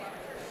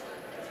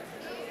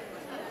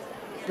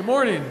Good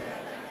morning.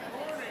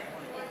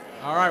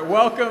 All right,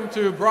 welcome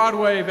to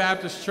Broadway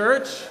Baptist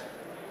Church.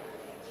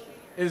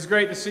 It is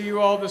great to see you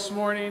all this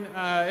morning.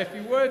 If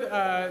you would,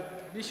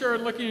 be sure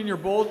and looking in your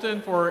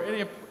bulletin for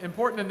any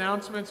important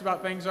announcements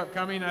about things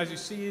upcoming. As you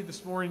see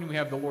this morning, we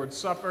have the Lord's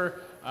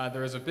Supper.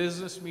 There is a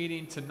business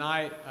meeting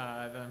tonight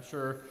that I'm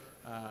sure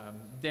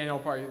Daniel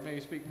will probably maybe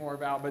speak more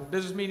about. But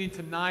business meeting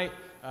tonight.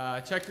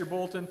 Check your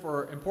bulletin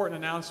for important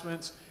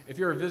announcements. If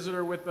you're a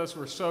visitor with us,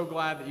 we're so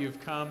glad that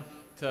you've come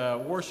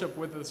to worship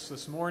with us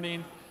this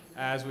morning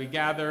as we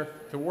gather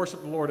to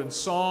worship the Lord in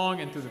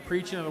song and through the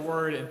preaching of the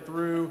Word and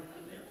through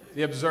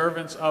the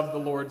observance of the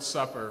Lord's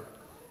Supper.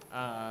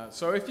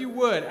 So if you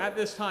would, at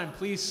this time,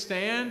 please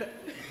stand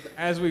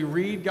as we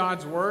read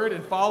God's Word,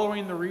 and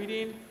following the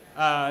reading,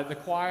 the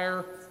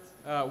choir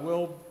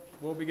will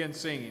begin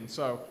singing.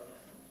 So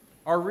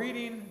our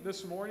reading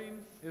this morning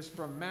is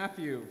from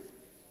Matthew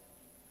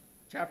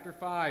chapter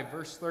 5,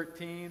 verse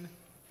 13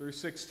 through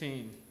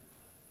 16.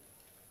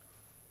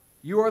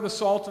 You are the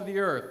salt of the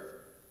earth,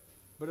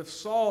 but if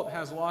salt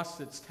has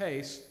lost its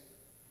taste,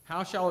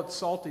 how shall its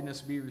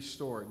saltiness be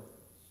restored?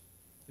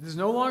 It is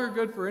no longer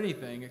good for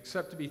anything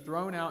except to be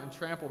thrown out and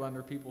trampled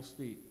under people's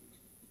feet.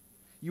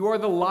 You are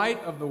the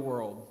light of the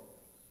world.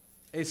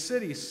 A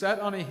city set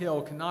on a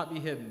hill cannot be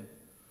hidden,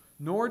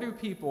 nor do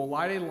people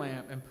light a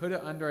lamp and put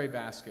it under a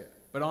basket,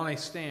 but on a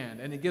stand,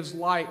 and it gives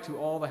light to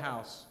all the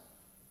house.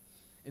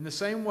 In the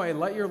same way,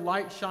 let your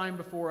light shine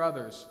before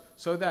others,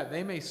 so that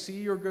they may see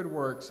your good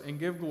works and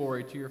give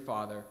glory to your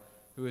Father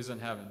who is in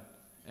heaven.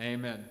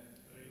 Amen.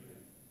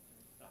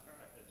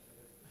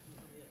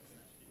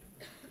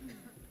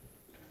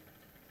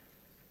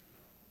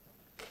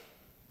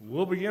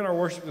 We'll begin our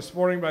worship this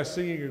morning by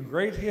singing a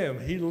great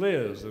hymn, He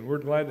Lives, and we're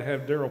glad to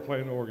have Daryl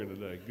playing the organ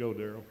today. Go,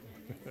 Daryl.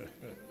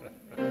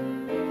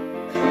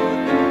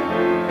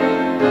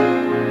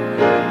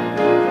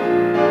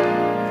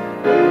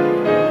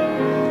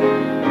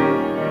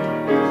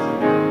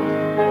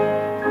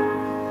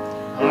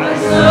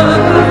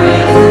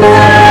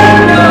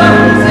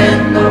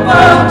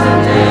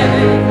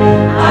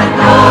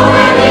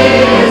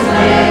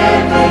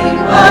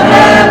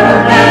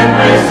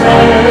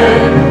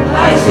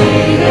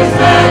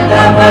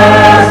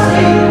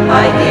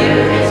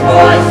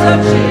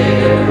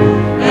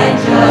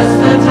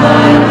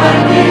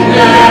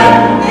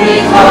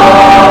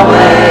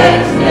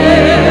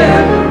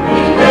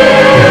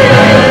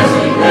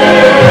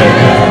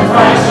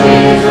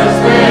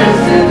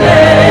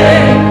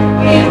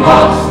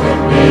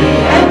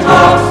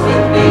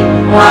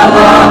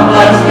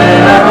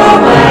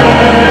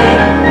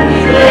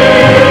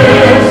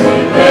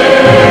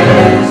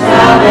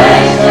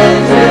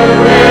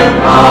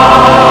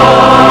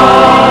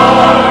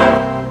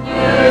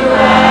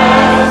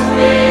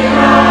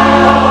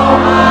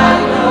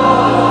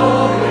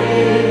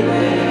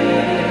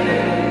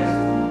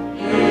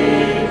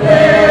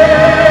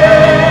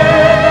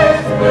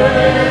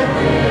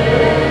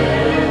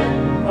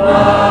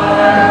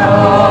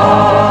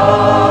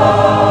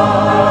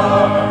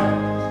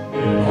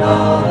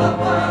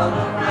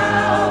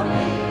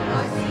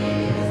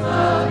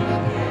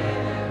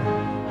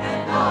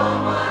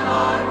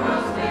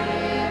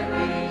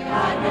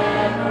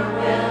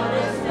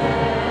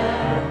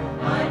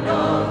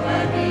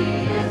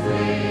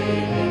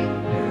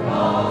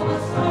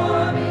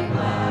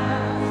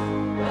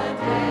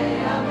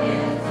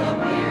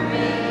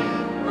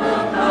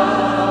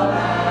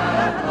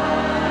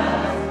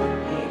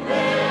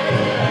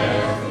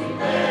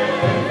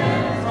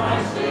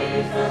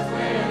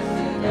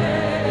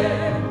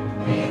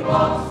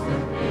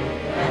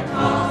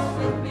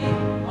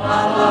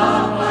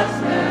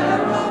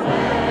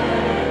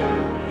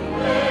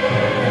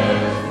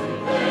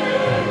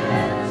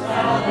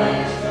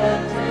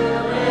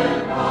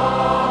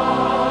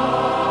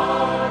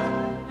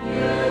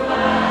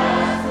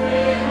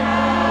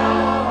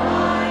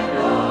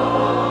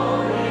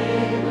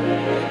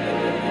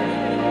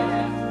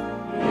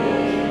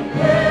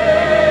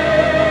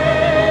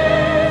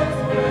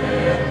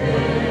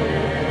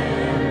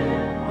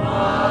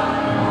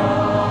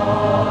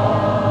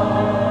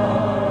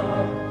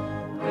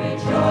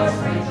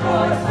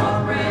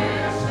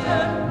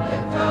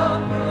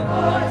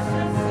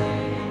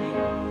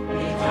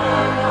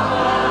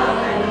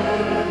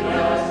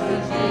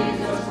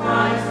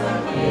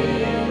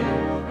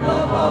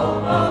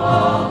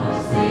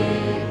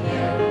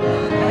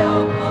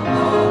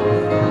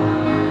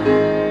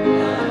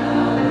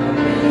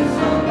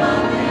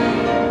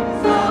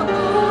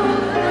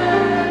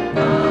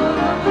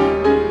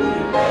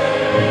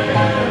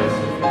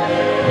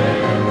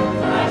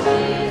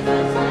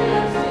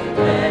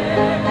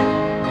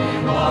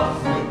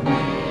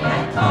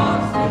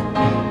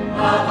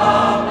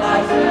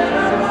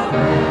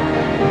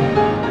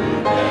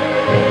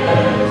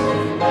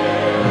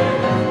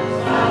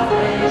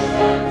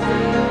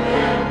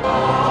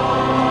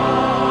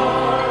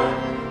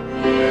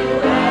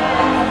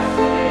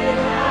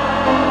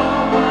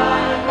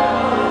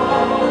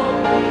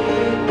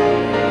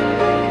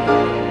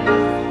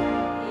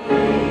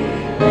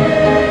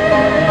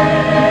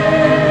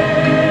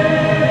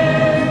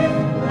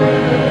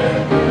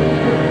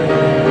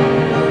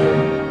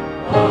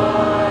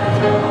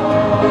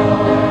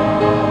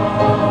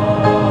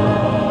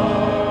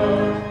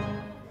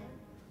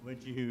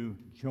 would you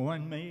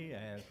join me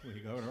as we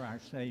go to our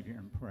Savior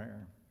in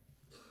prayer?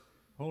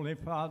 Holy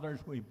Father,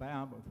 as we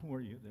bow before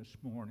you this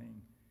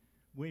morning,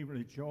 we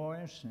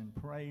rejoice and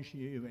praise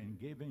you in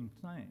giving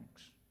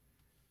thanks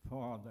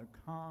for the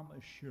calm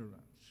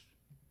assurance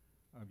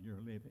of your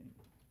living.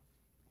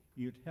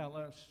 You tell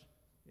us,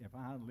 if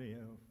I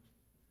live,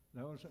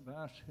 those of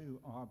us who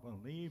are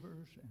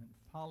believers and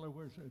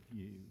followers of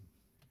you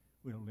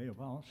will live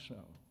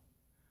also.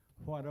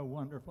 What a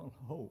wonderful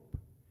hope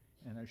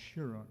and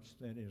assurance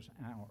that is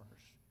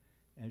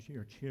ours as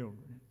your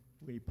children.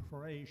 We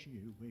praise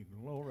you. We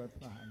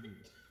glorify you.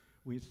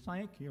 We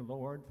thank you,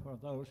 Lord, for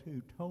those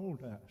who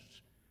told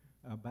us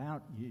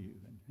about you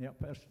and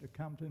help us to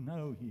come to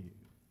know you.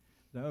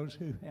 Those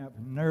who have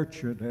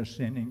nurtured us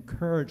and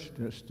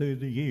encouraged us through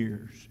the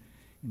years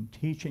in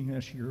teaching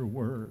us your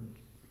word,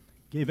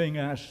 giving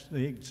us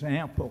the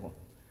example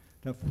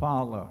to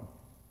follow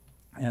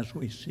as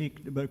we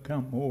seek to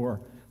become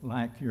more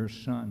like your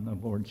Son, the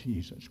Lord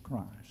Jesus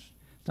Christ.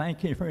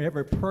 Thank you for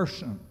every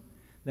person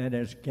that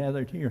has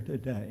gathered here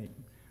today.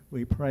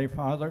 We pray,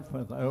 Father,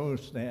 for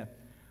those that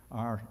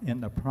are in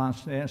the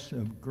process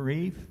of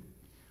grief.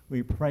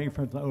 We pray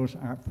for those,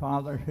 our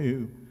Father,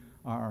 who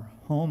are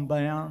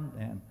homebound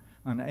and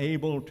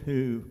unable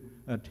to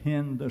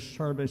attend the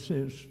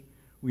services.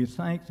 We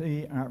thank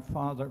thee, our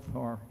Father,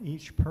 for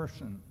each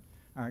person,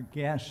 our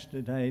guests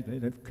today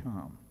that have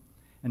come.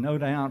 And no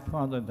doubt,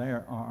 Father,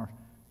 there are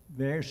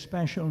very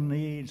special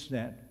needs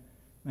that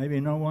maybe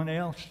no one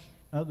else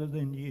other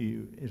than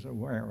you is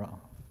aware of.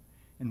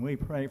 And we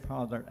pray,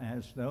 Father,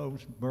 as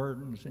those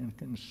burdens and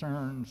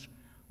concerns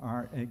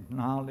are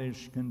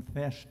acknowledged,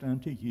 confessed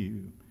unto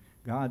you,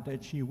 God,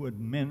 that you would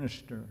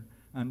minister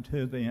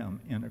unto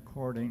them in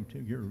according to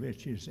your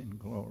riches and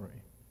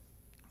glory.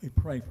 We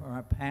pray for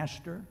our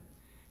pastor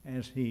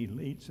as he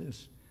leads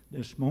us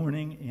this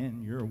morning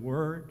in your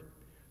word.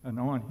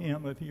 Anoint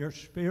him with your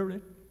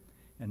Spirit,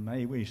 and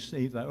may we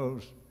see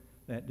those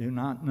that do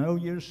not know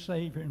you,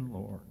 Savior and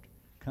Lord,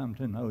 come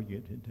to know you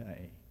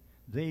today.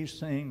 These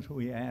things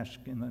we ask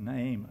in the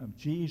name of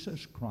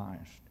Jesus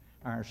Christ,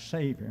 our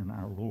Savior and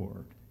our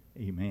Lord.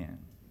 Amen.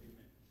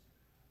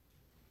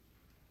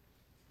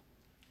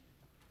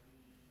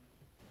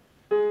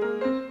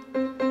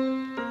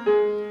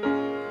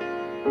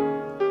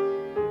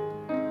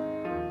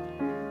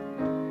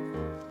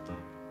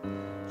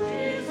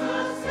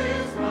 Jesus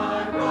is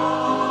my rock.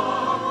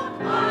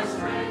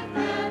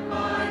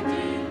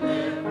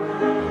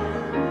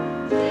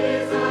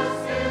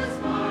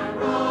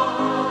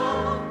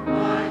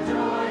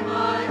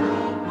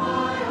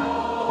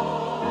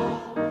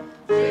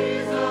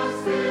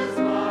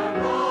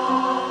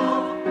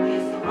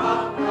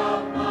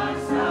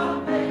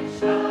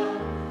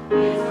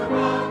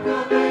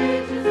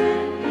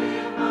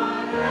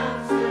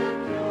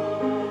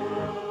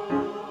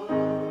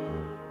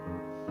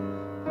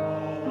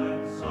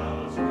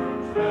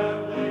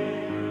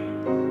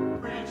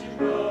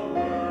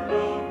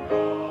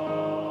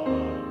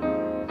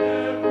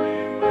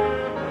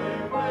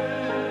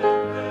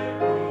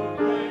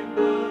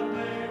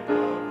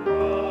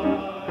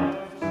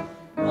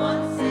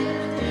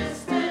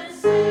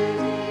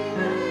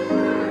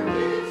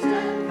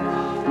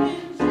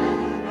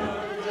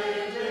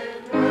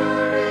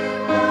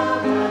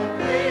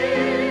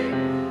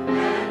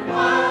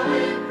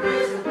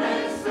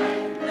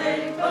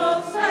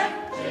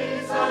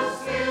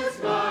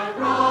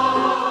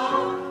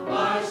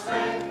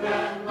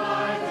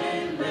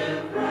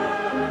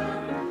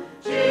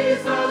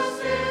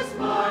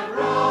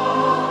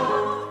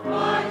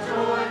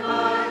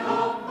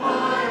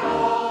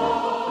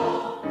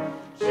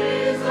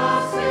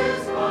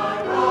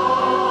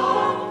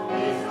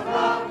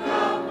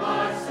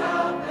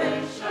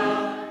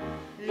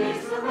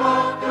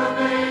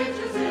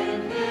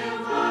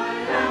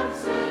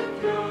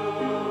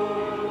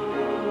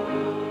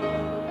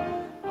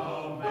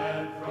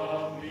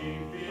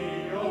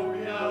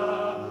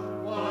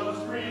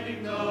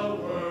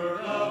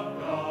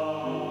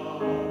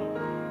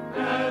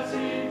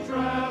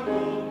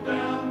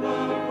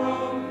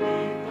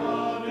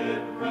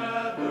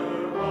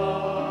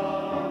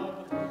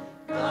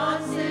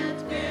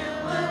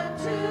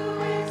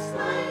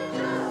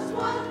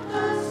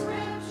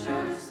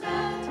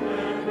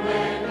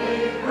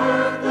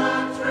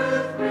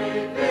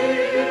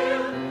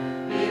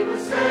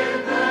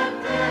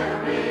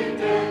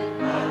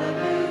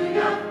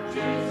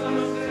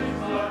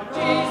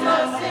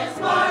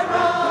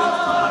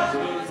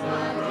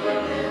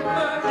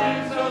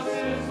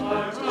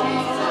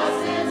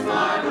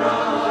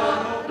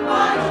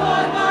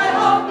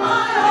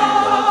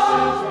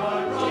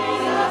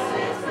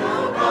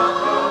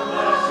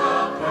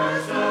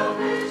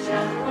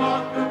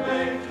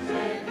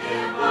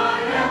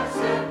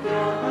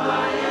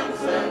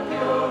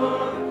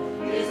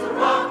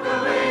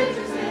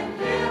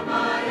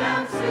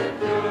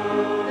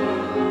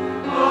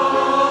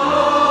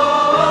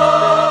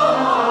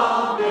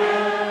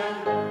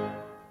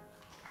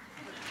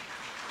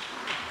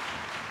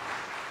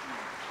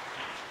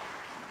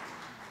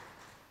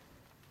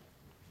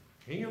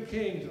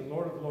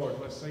 Lord of Lords.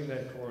 Let's sing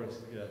that chorus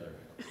together.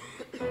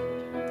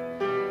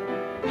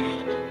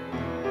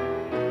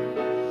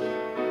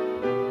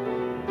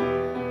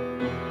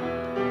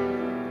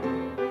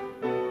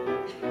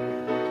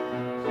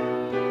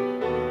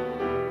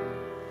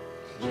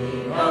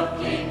 King of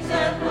kings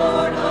and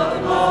Lord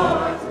of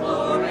lords,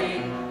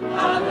 glory,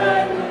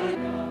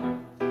 hallelujah.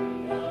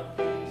 King of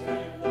kings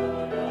and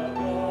Lord of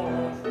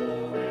lords,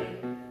 glory,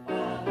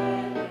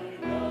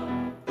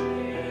 hallelujah.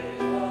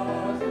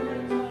 Jesus,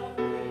 Prince of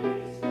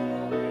Peace,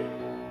 glory,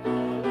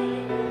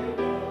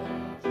 hallelujah.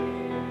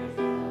 Jesus.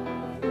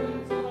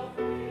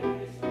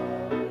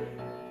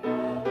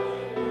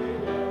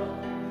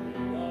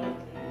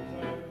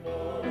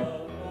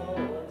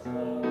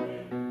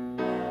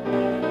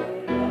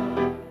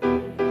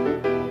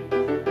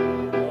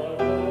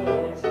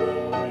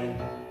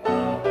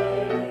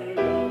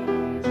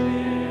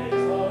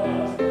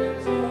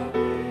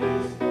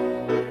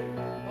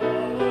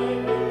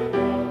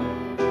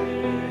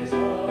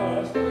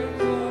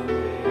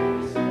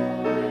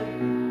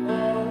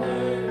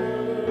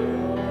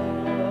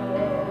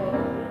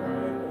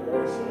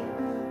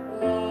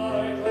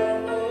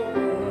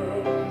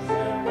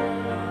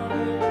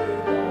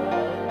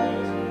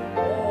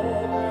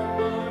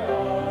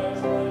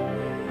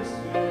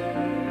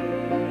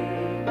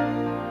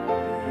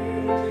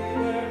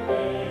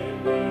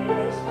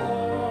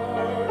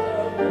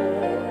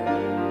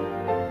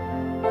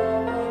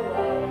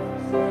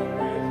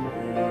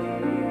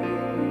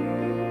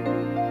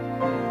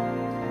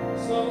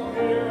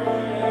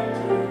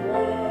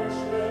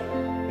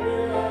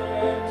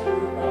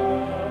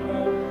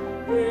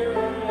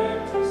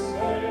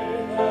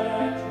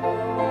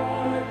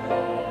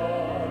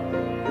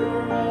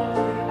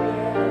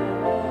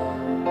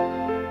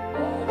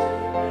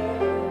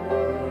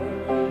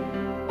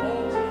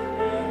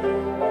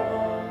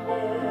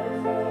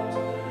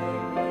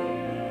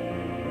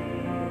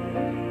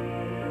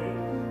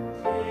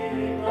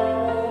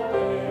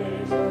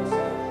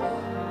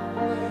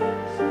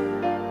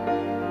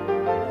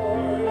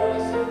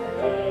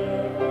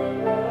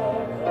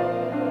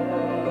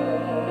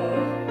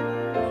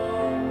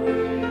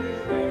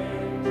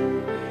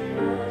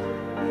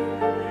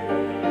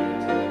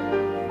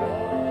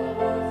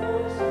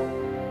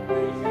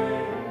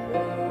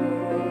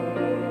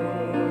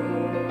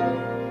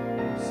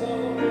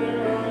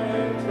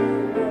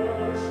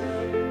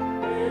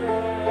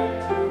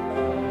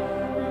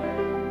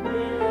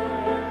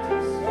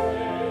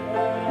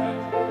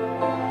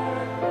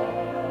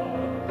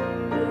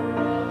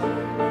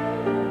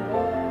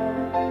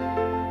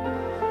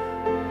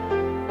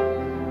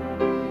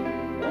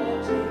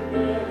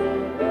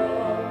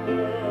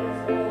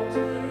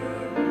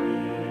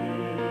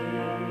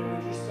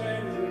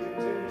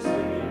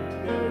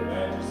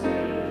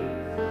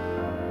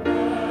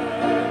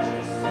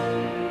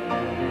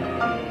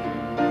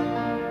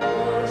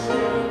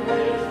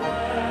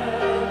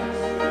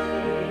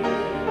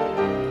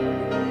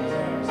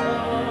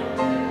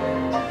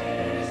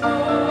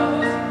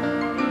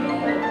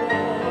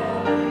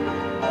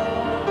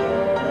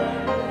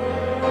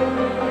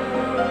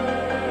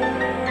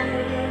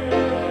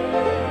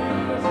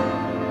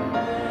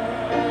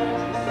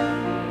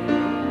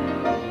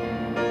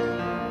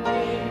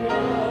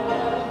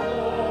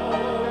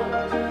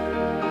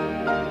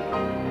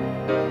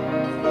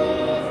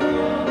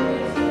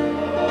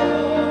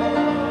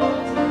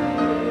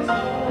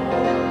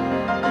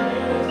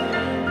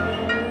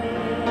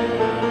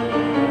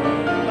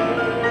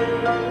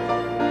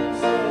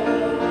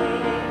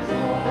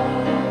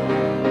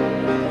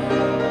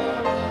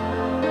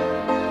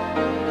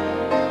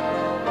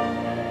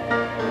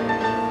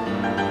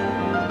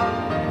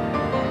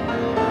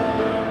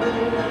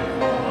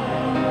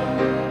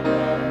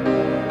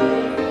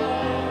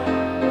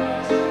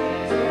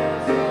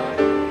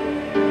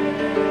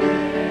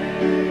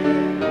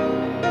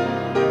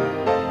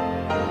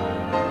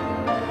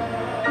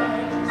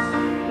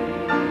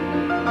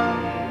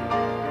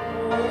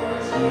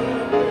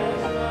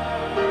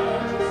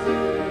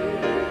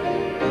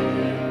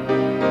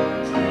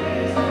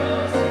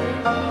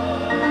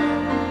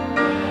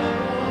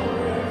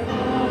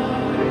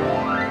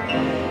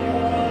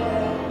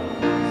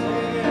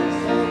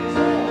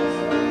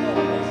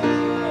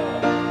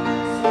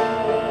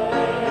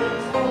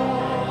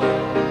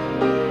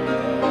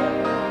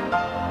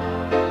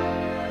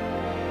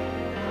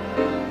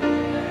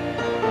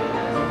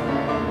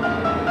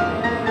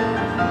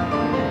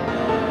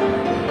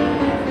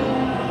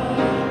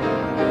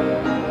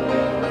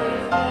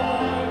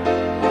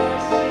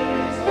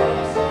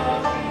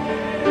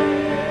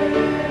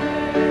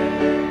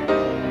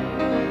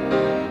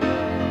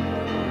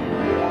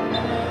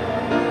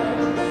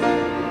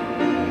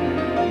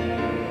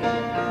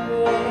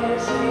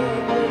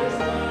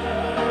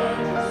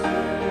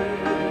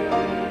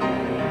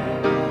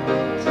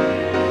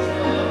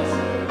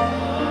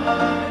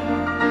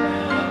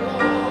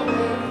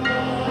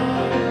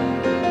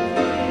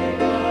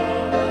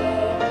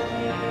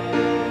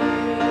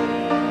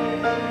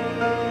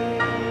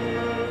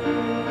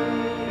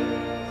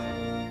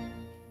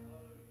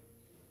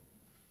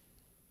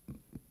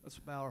 Let's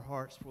bow our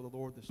hearts for the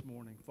Lord this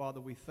morning. Father,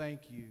 we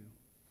thank you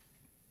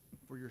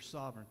for your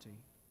sovereignty.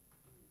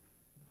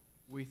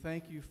 We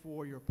thank you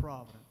for your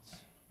providence.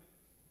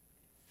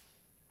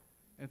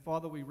 And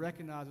Father, we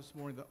recognize this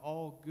morning that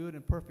all good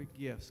and perfect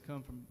gifts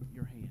come from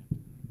your hand.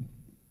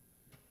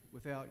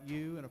 Without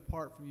you and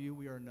apart from you,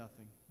 we are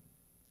nothing.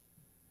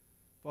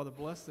 Father,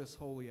 bless this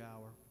holy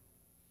hour.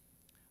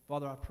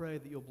 Father, I pray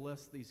that you'll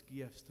bless these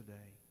gifts today,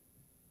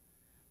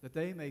 that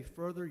they may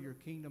further your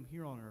kingdom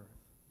here on earth.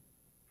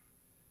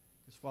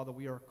 Because, Father,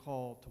 we are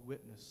called to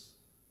witness.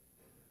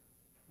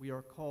 We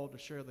are called to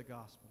share the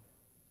gospel.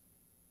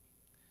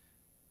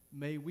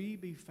 May we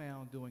be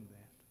found doing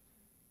that.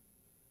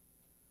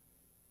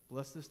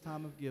 Bless this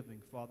time of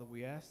giving, Father.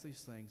 We ask these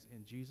things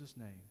in Jesus'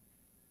 name.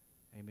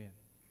 Amen.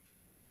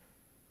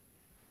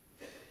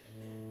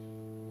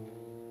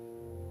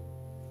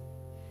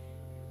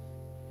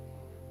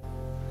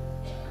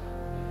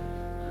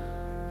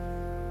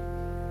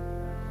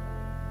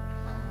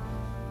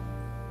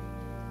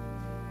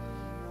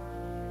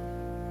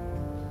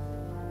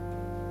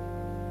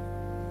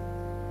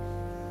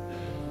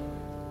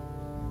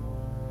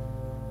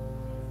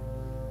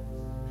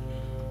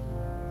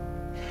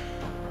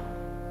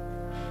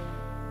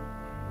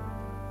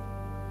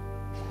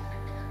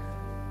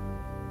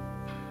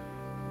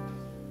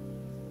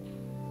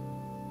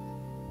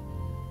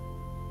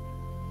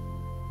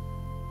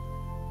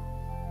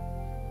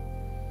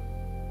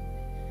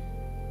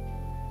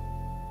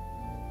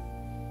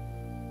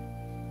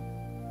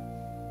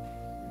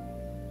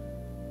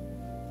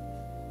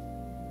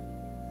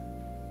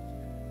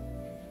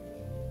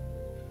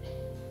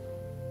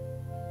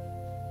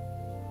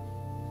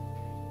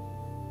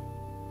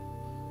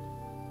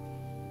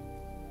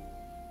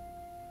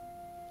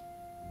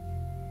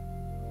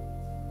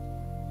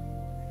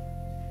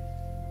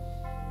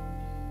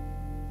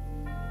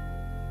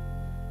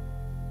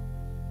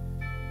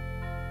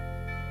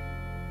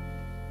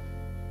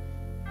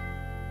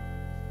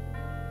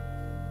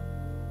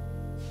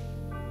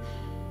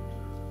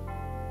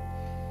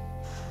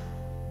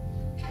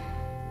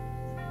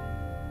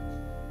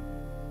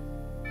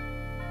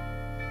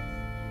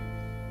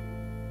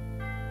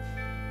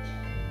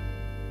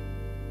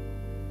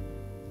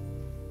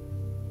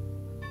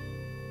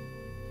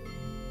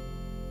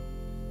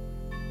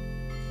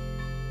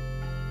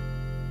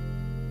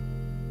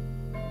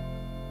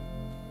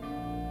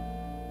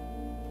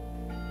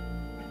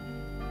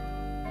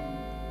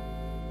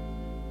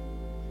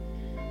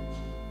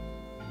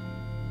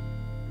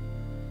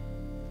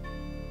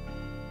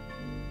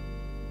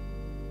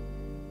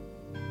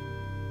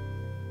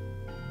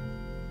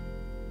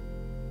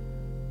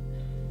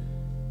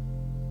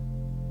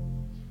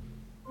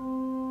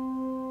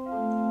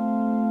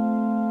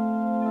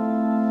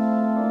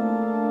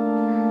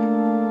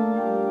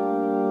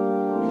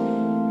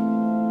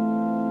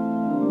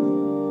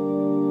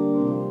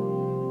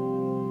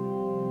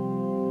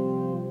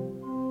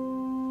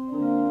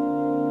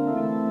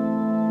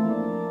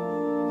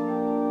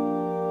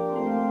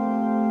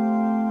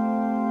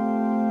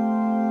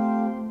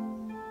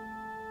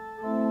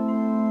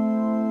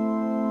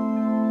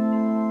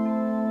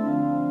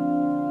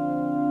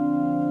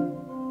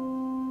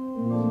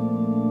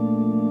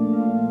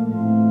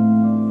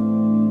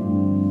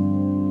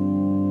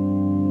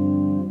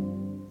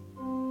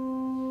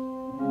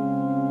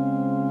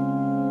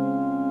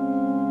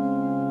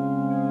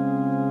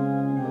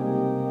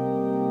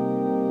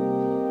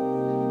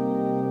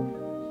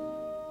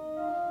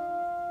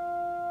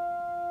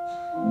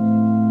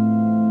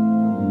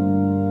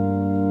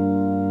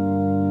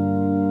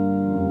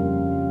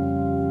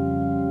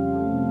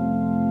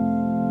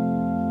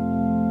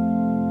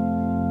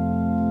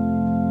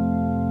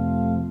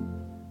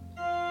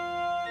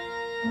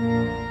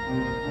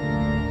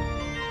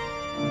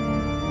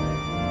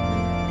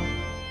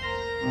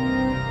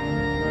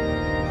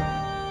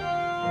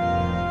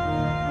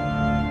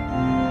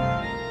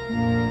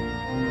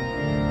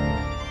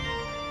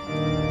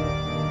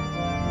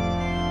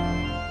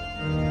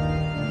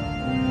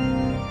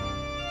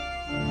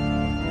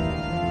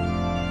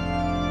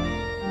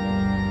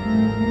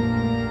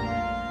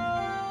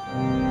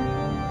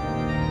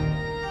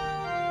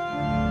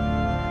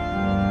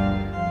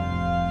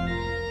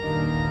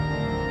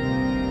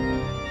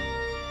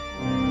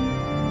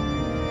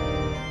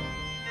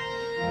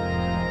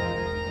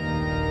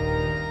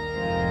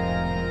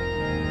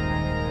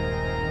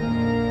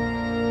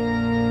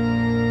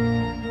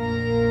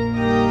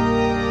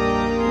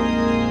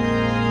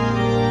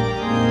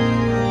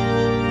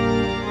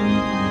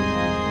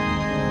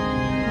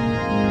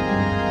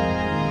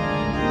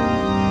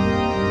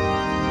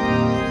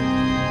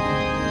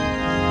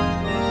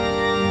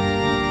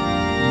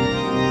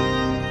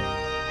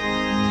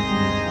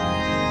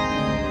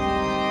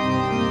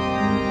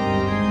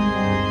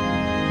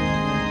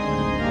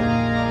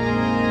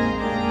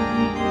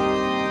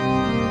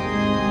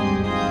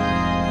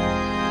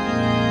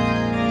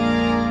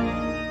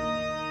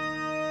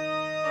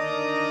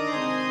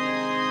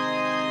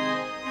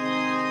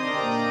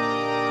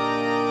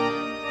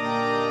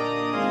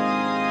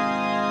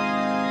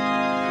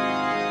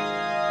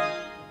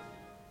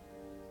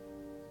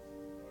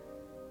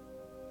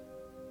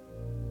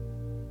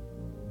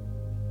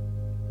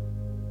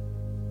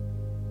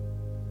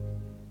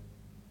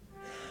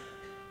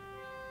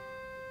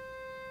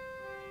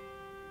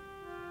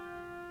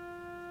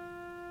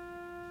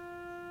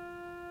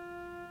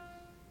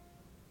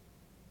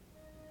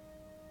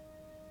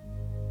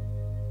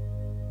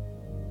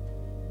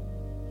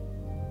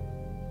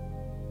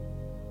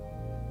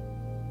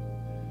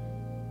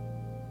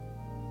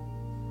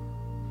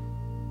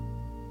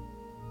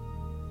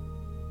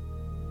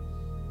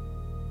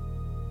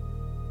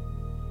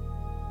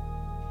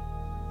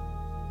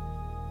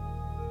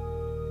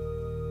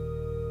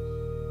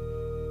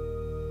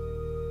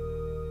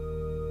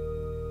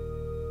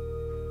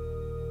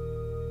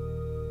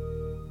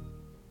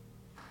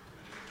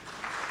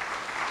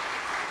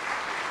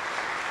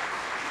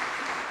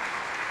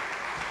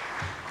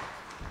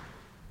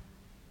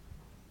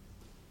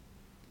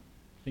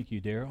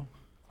 Thank you, Daryl.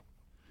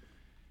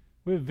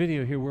 We have a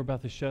video here we're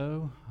about to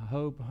show. I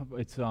hope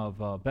it's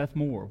of Beth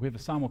Moore. We have a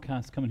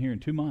simulcast coming here in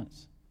 2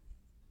 months.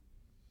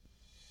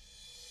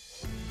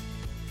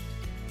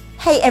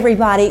 Hey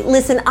everybody,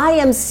 listen, I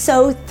am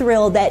so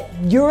thrilled that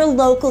your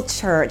local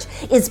church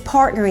is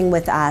partnering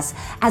with us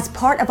as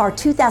part of our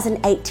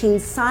 2018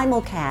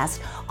 simulcast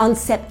on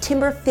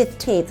September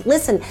 15th.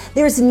 Listen,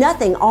 there's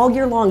nothing all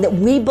year long that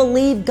we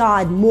believe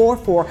God more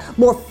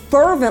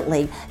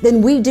fervently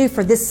than we do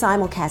for this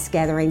simulcast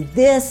gathering.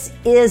 This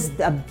is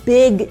the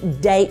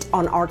big date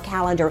on our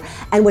calendar,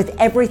 and with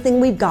everything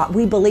we've got,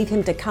 we believe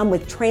Him to come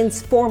with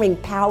transforming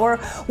power,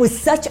 with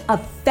such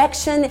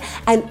affection,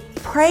 and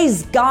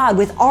praise God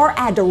with our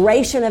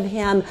adoration of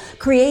Him,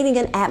 creating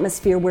an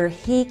atmosphere where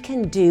He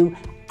can do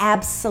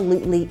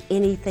absolutely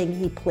anything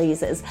He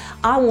pleases.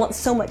 I want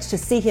so much to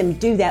see Him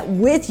do that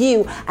with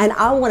you, and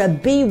I want to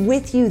be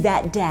with you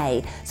that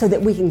day so that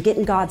we can get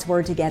in God's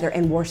Word together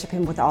and worship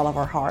Him with all of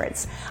our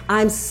hearts.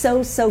 I'm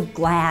so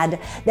glad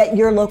that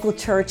your local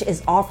church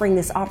is offering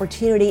this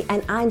opportunity,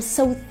 and I'm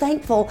so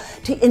thankful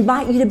to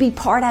invite you to be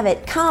part of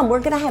it. Come, we're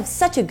going to have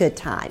such a good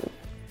time.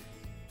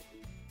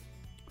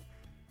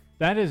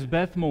 That is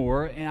Beth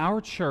Moore, and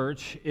our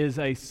church is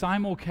a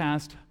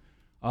simulcast,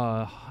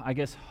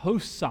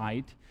 host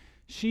site.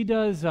 She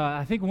does,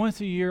 I think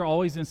once a year,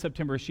 always in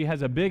September, she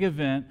has a big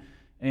event,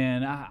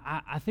 and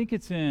I think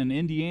it's in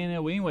Indiana.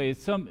 Well, anyway,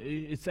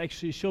 it's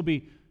actually, she'll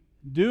be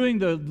doing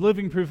the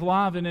Living Proof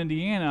Live in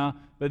Indiana,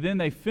 but then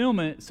they film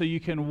it so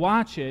you can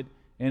watch it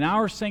in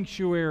our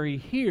sanctuary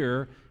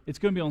here. It's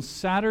going to be on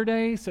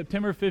Saturday,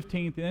 September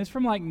 15th, and it's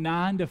from like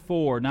 9 to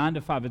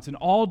 5. It's an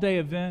all-day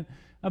event.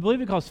 I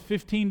believe it costs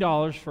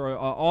 $15 for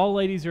all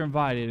ladies are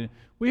invited.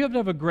 We hope to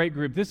have a great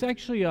group. This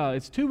actually,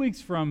 it's 2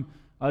 weeks from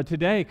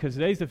today, because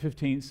today's the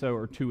 15th, so,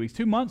 or 2 weeks,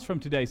 2 months from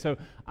today. So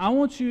I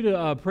want you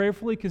to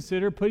prayerfully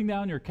consider putting that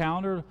on your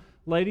calendar,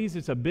 ladies.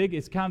 It's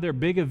kind of their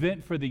big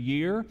event for the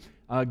year.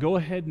 Go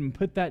ahead and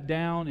put that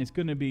down. It's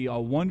going to be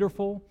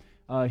wonderful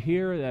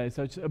here.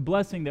 It's a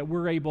blessing that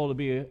we're able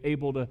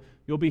to,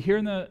 you'll be here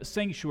in the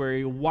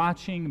sanctuary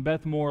watching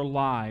Beth Moore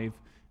live,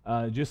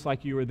 just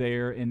like you were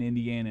there in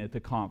Indiana at the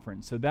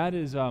conference. So that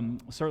is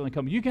certainly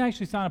coming. You can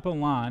actually sign up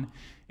online,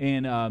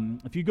 and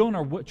if you go on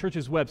our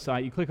church's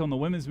website, you click on the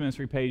Women's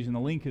Ministry page, and the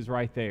link is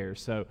right there.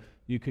 So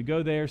you could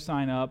go there,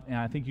 sign up, and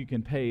I think you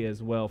can pay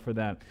as well for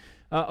that.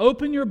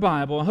 Open your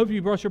Bible. I hope you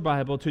brought your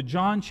Bible to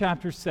John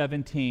chapter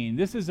 17.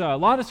 This is a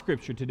lot of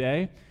scripture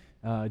today.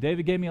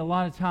 David gave me a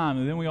lot of time,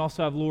 and then we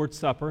also have Lord's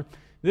Supper.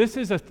 This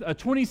is a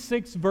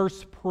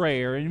 26-verse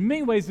prayer. In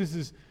many ways, this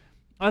is,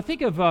 I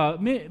think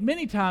of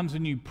many times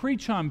when you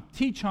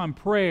teach on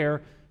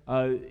prayer,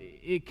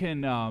 it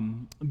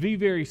can be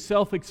very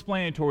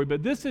self-explanatory,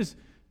 but this is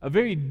a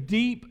very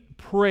deep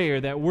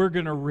prayer that we're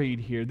going to read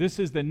here. This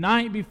is the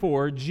night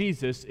before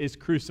Jesus is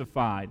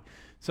crucified.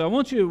 So I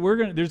want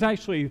you, there's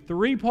actually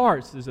 3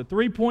 parts. There's a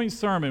 3-point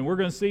sermon. We're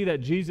going to see that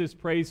Jesus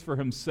prays for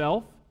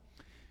Himself.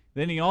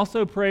 Then He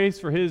also prays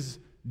for His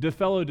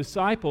fellow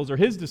disciples, or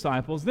His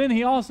disciples. Then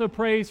He also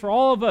prays for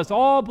all of us,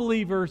 all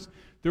believers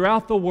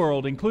throughout the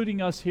world,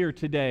 including us here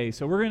today.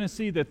 So we're going to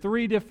see the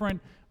 3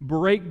 different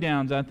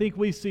breakdowns. I think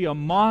we see a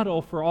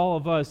model for all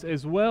of us,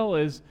 as well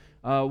as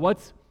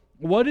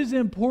what is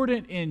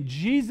important in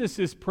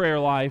Jesus' prayer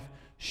life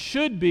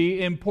should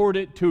be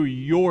important to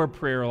your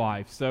prayer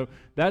life. So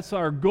that's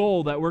our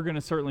goal that we're going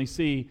to certainly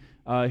see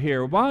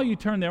here. While you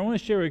turn there, I want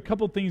to share a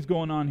couple things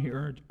going on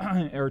here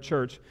at our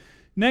church.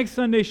 Next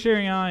Sunday,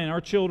 Sherry and I and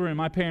our children and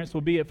my parents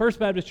will be at First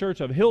Baptist Church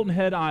of Hilton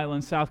Head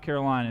Island, South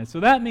Carolina. So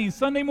that means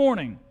Sunday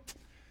morning,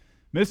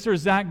 Mr.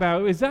 Zach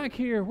Bow, is Zach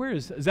here? Where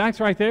is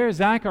Zach's right there?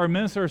 Zach, our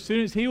minister of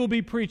students, he will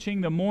be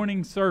preaching the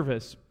morning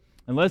service,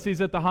 unless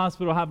he's at the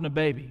hospital having a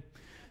baby.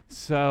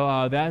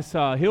 So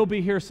he'll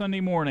be here Sunday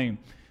morning.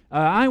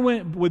 I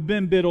went with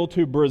Ben Biddle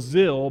to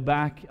Brazil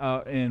back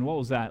in,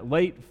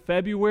 late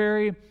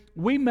February.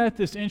 We met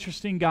this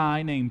interesting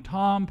guy named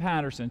Tom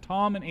Patterson,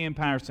 Tom and Ann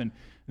Patterson.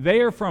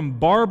 They are from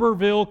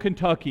Barberville,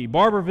 Kentucky.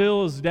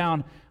 Barberville is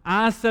down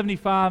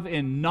I-75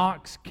 in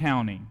Knox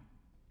County.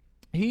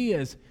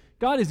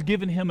 God has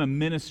given him a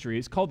ministry.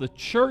 It's called the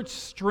Church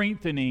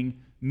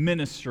Strengthening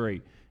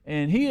Ministry.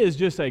 And he is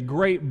just a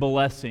great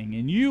blessing.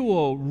 And you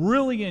will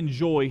really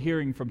enjoy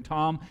hearing from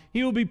Tom.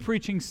 He will be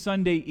preaching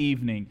Sunday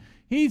evening.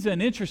 He's an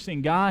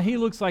interesting guy. He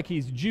looks like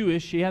he's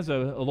Jewish. He has I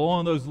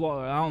don't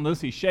know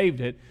if he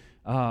shaved it,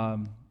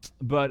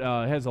 but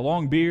has a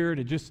long beard.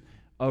 And just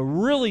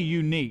really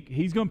unique.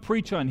 He's going to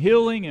preach on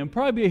healing and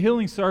probably be a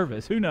healing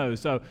service. Who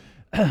knows? So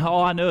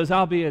all I know is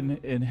I'll be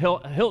in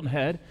Hilton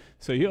Head.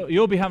 So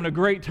you'll be having a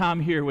great time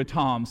here with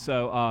Tom.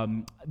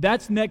 So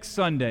that's next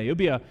Sunday. It'll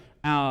be a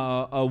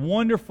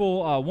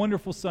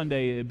wonderful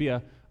Sunday. It'll be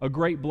a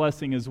great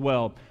blessing as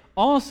well.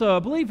 Also, I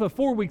believe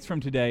 4 weeks from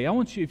today, I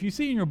want you, if you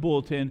see in your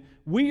bulletin,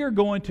 we are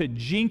going to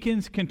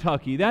Jenkins,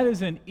 Kentucky. That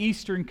is in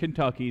eastern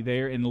Kentucky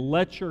there in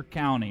Letcher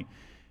County.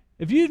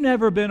 If you've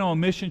never been on a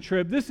mission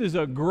trip, this is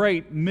a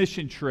great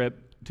mission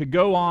trip to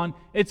go on.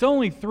 It's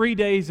only 3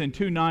 days and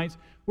 2 nights.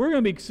 we're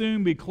going to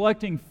soon be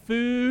collecting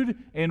food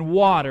and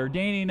water.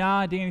 Danny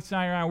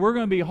Snyder and I, we're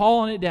going to be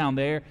hauling it down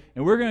there,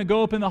 and we're going to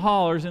go up in the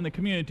hollers in the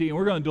community, and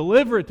we're going to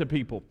deliver it to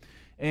people.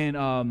 And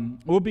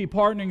we'll be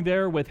partnering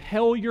there with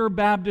Hellier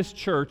Baptist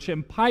Church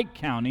in Pike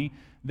County.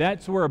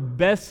 That's where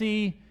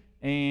Bessie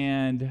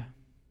and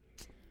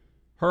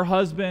her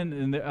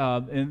husband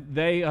and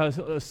they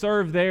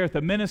serve there at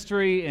the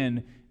ministry,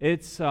 and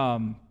it's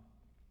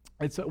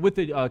with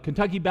the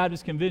Kentucky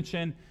Baptist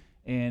Convention,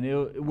 and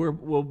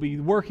we'll be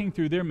working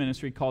through their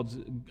ministry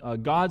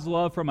called God's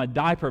Love from a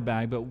Diaper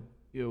Bag. But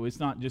it's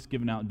not just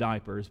giving out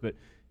diapers, but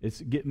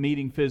it's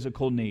meeting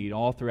physical need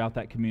all throughout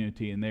that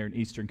community and there in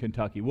eastern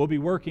Kentucky. We'll be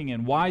working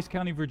in Wise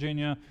County,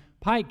 Virginia,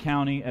 Pike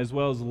County, as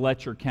well as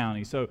Letcher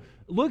County. So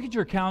look at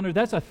your calendar.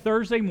 That's a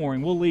Thursday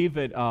morning. We'll leave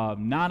at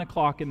 9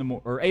 o'clock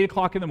or 8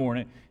 o'clock in the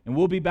morning, and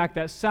we'll be back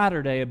that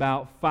Saturday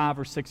about 5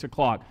 or 6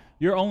 o'clock.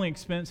 Your only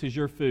expense is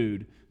your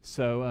food.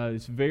 So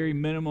it's very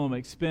minimum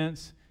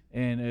expense,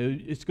 and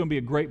it's going to be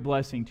a great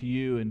blessing to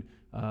you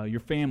and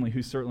your family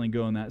who's certainly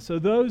going that. So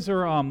those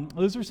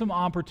are some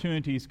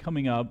opportunities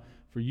coming up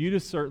for you to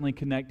certainly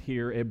connect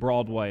here at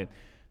Broadway.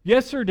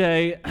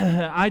 Yesterday,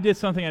 I did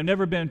something I've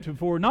never been to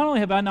before. Not only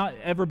have I not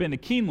ever been to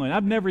Keeneland,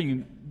 I've never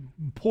even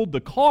pulled the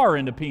car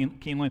into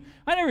Keeneland.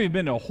 I've never even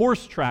been to a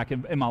horse track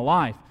in my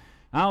life.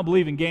 I don't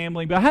believe in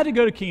gambling, but I had to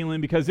go to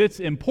Keeneland because it's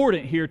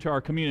important here to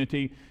our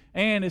community,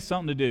 and it's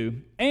something to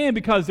do. And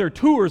because their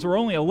tours are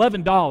only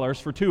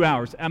 $11 for 2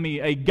 hours. I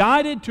mean, a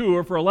guided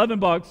tour for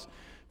 $11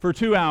 for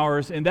 2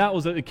 hours, and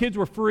the kids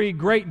were free,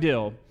 great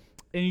deal.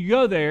 And you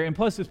go there, and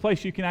plus this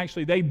place you can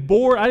actually, I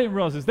didn't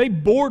realize this, they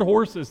board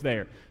horses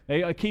there.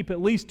 They keep at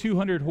least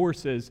 200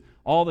 horses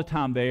all the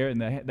time there,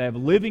 and they have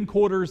living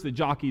quarters. The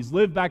jockeys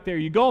live back there.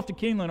 You go off to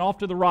Keeneland, off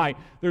to the right,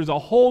 there's a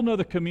whole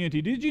nother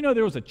community. Did you know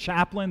there was a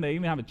chaplain? They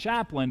even have a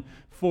chaplain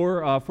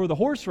for the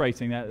horse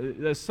racing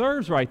that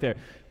serves right there.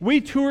 We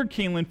toured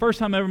Keeneland, first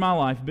time ever in my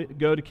life,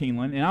 go to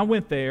Keeneland, and I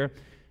went there,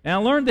 and I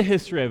learned the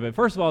history of it.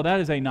 First of all, that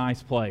is a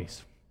nice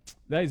place.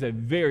 That is a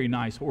very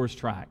nice horse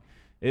track.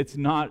 It's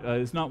not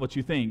what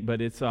you think,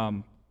 but it's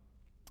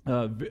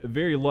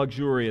very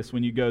luxurious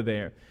when you go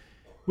there.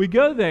 We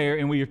go there,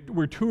 and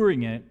we're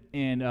touring it,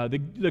 and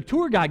the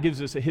tour guide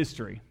gives us a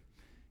history.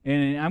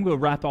 And I'm going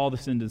to wrap all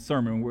this into the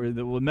sermon, where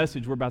the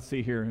message we're about to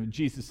see here.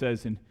 Jesus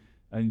says in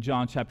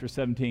John chapter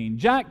 17,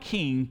 Jack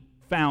Keene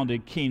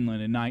founded Keeneland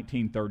in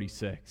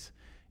 1936.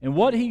 And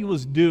what he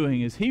was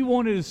doing is he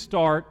wanted to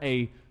start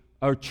a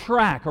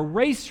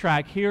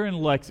racetrack here in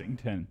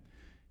Lexington.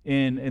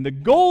 And the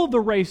goal of the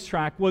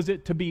racetrack was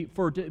to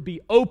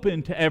be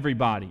open to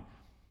everybody.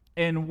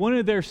 And one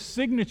of their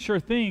signature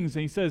things,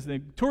 and he says, the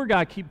tour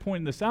guide keep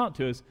pointing this out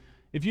to us,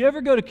 if you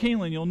ever go to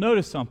Keeneland, you'll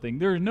notice something.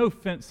 There are no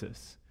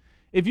fences.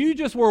 If you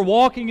just were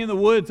walking in the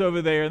woods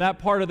over there in that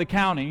part of the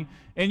county,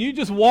 and you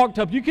just walked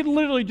up, you could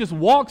literally just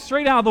walk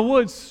straight out of the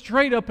woods,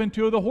 straight up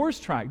into the horse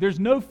track. There's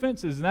no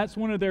fences, and that's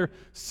one of their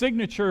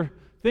signature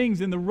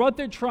things. And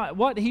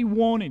what he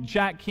wanted,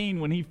 Jack Keene,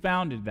 when he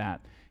founded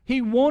that,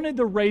 he wanted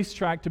the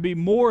racetrack to be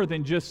more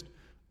than just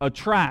a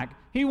track.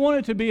 He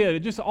wanted to be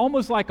just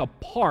almost like a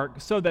park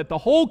so that the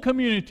whole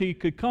community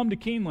could come to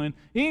Keeneland.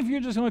 Even if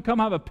you're just going to come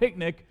have a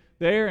picnic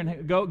there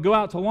and go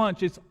out to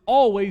lunch, it's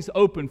always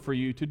open for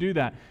you to do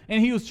that.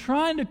 And he was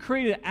trying to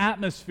create an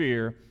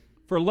atmosphere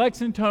for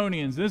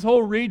Lexingtonians, this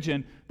whole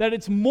region, that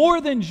it's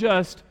more than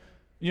just,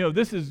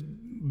 this is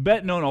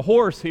betting on a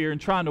horse here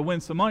and trying to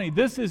win some money.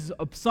 This is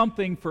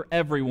something for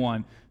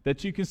everyone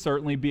that you can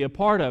certainly be a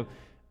part of.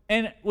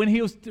 And when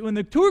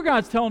the tour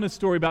guide's telling this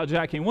story about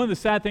Jack Keene, one of the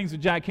sad things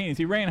with Jack Keene is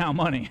he ran out of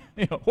money.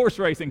 Horse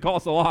racing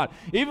costs a lot.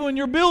 Even when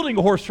you're building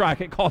a horse track,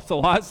 it costs a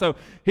lot. So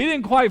he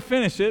didn't quite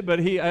finish it, but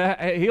he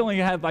only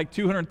had like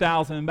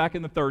 $200,000 back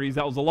in the 30s.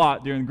 That was a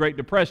lot during the Great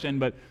Depression,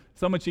 but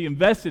so much he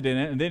invested in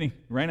it, and then he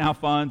ran out of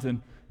funds,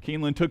 and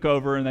Keeneland took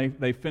over, and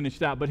they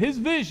finished out. But his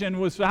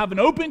vision was to have an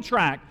open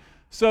track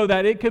so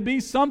that it could be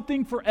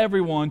something for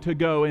everyone to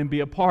go and be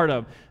a part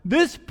of.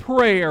 This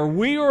prayer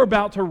we are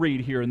about to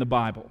read here in the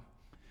Bible,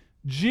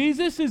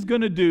 Jesus is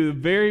going to do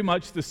very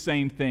much the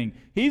same thing.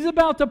 He's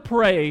about to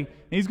pray, and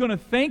he's going to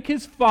thank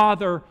his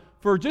Father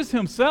for just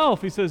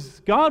himself. He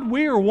says, God,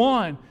 we are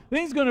one.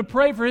 Then he's going to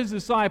pray for his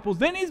disciples.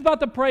 Then he's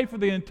about to pray for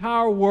the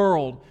entire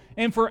world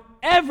and for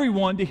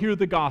everyone to hear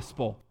the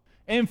gospel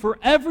and for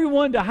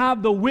everyone to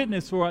have the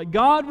witness for what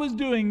God was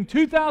doing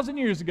 2,000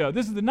 years ago.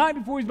 This is the night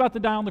before he's about to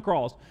die on the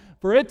cross.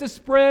 For it to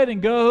spread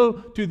and go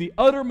to the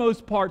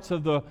uttermost parts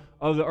of the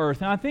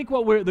earth. And I think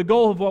the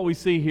goal of what we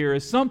see here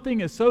is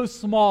something as so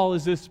small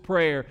as this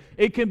prayer,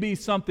 it can be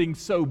something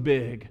so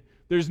big.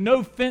 There's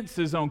no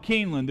fences on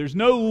Keeneland. There's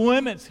no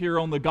limits here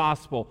on the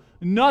gospel.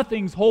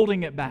 Nothing's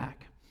holding it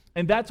back.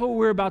 And that's what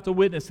we're about to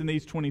witness in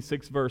these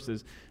 26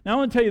 verses. Now I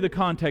want to tell you the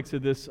context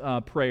of this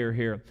prayer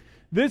here.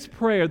 This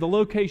prayer, the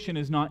location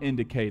is not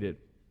indicated.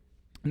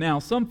 Now,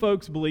 some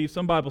folks believe,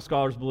 some Bible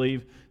scholars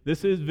believe,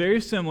 this is very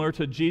similar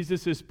to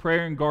Jesus'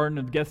 prayer in Garden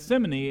of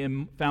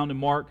Gethsemane found in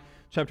Mark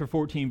chapter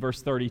 14,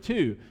 verse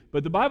 32.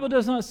 But the Bible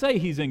does not say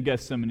he's in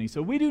Gethsemane,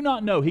 so we do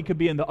not know. He could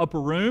be in the upper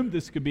room.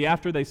 This could be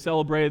after they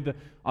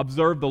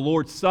observed the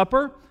Lord's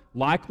Supper.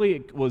 Likely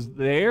it was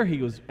there.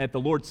 He was at the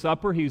Lord's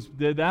Supper. He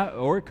did that.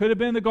 Or it could have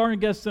been in the Garden of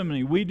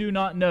Gethsemane. We do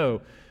not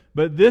know.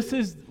 But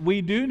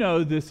we do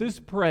know this is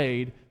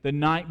prayed the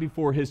night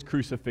before his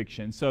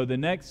crucifixion. So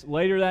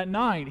later that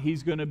night,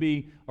 he's going to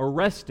be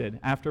arrested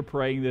after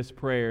praying this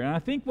prayer. And I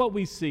think what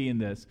we see in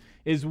this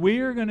is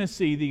we're going to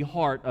see the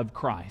heart of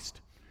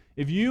Christ.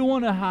 If you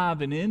want to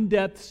have an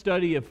in-depth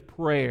study of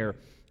prayer,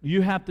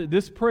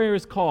 this prayer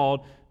is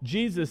called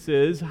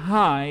Jesus'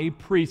 high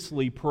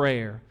priestly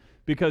prayer.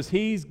 Because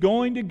he's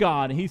going to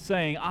God and he's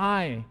saying,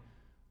 I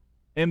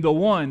am the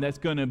one that's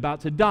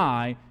about to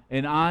die,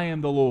 and I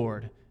am the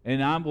Lord.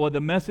 And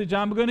the message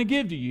I'm going to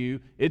give to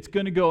you, it's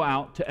going to go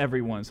out to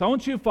everyone. So I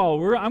want you to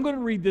follow. I'm going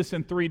to read this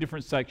in 3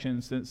 different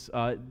sections since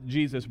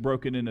Jesus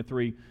broke it into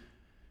three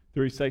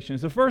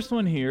sections. The first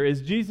one here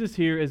is Jesus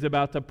here is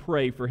about to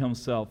pray for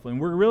himself. And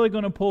we're really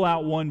going to pull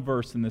out one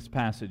verse in this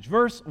passage.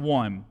 Verse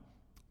 1.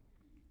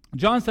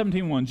 John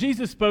 17:1.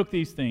 Jesus spoke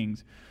these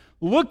things,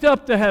 looked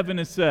up to heaven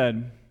and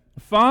said,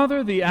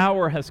 Father, the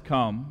hour has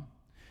come.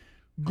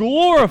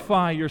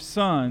 Glorify your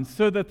Son,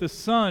 so that the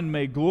Son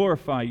may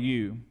glorify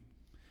you.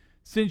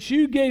 Since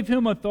you gave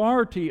him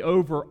authority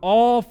over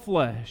all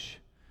flesh,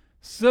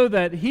 so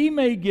that he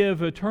may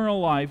give eternal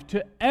life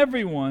to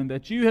everyone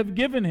that you have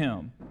given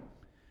him.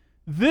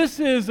 This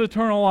is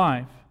eternal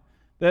life,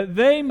 that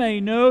they may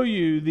know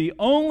you, the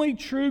only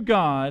true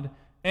God,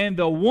 and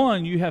the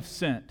one you have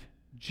sent,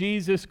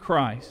 Jesus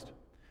Christ.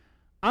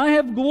 I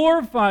have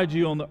glorified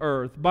you on the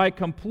earth by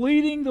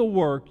completing the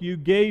work you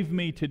gave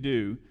me to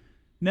do.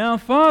 Now,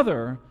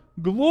 Father,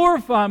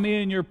 glorify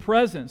me in your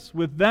presence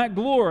with that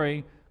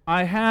glory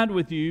I had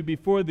with you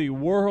before the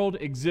world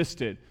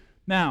existed.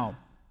 Now,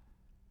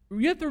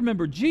 you have to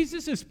remember,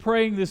 Jesus is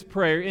praying this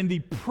prayer in the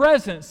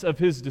presence of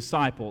his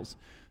disciples.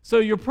 So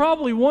you're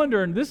probably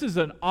wondering, this is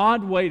an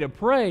odd way to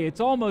pray. It's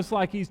almost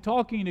like he's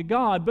talking to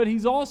God, but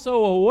he's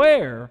also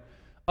aware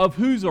of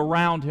who's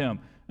around him.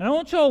 And I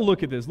want y'all to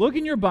look at this. Look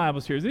in your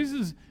Bibles here.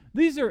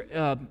 These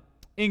are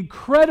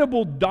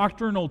incredible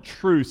doctrinal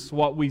truths,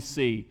 what we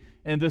see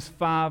in this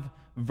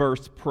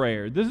 5-verse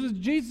prayer. This is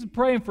Jesus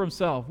praying for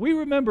himself. We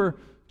remember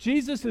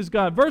Jesus is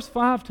God. Verse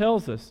 5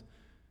 tells us,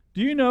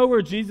 do you know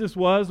where Jesus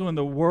was when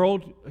the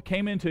world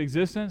came into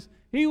existence?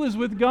 He was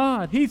with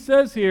God. He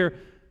says here,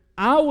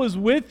 I was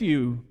with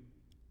you.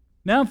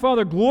 Now,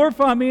 Father,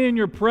 glorify me in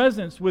your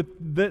presence with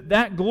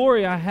that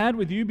glory I had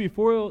with you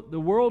before the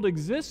world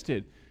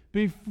existed.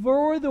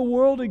 Before the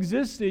world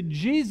existed,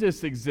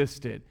 Jesus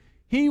existed.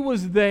 He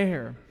was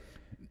there.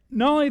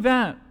 Not only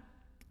that,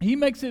 he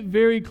makes it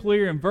very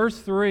clear in verse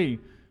 3,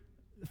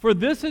 for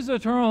this is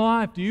eternal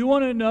life. Do you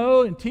want to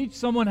know and teach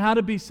someone how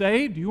to be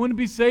saved? Do you want to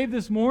be saved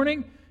this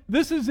morning?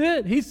 This is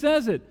it. He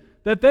says it,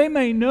 that they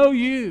may know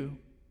you,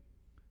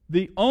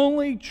 the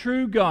only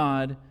true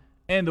God,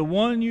 and the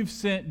one you've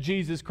sent,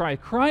 Jesus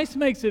Christ. Christ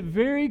makes it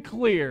very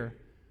clear.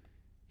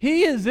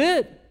 He is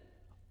it.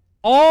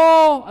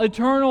 All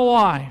eternal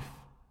life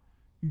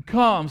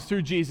comes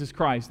through Jesus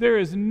Christ. There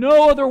is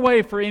no other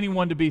way for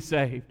anyone to be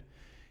saved.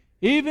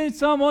 Even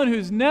someone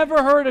who's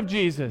never heard of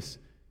Jesus,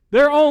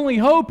 their only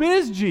hope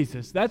is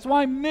Jesus. That's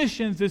why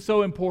missions is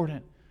so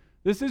important.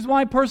 This is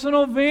why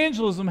personal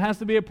evangelism has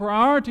to be a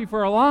priority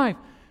for our life.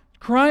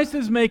 Christ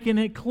is making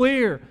it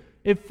clear.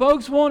 If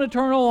folks want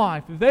eternal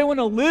life, if they want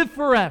to live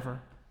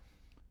forever,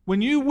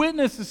 when you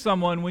witness to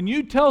someone, when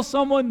you tell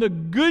someone the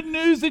good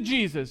news of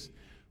Jesus,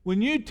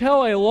 when you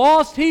tell a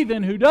lost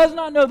heathen who does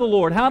not know the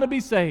Lord how to be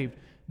saved,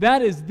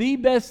 that is the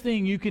best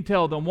thing you can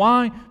tell them.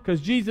 Why?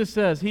 Because Jesus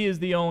says He is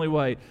the only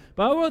way.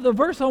 But the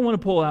verse I want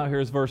to pull out here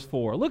is verse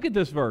 4. Look at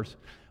this verse.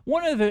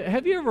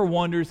 Have you ever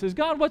wondered, says,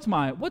 God, what's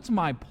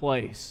my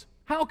place?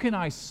 How can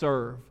I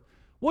serve?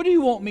 What do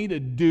you want me to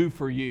do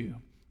for you?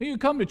 You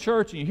come to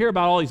church and you hear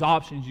about all these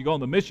options. You go on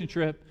the mission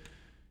trip.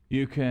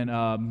 You can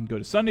go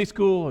to Sunday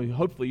school.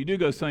 Hopefully you do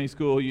go to Sunday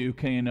school. You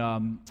can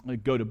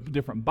go to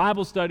different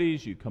Bible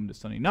studies. You come to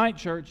Sunday night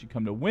church. You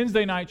come to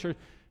Wednesday night church.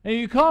 And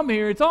you come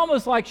here, it's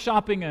almost like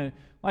shopping,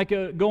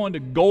 going to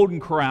Golden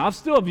Corral. I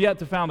still have yet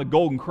to find the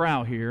Golden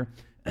Corral here.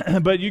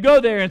 But you go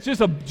there and it's just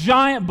a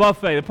giant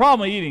buffet. The problem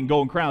with eating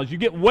Golden Corral is you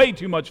get way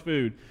too much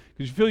food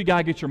because you feel you got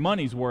to get your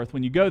money's worth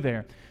when you go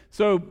there.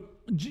 So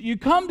you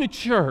come to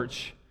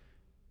church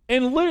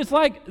and literally it's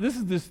like, this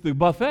is the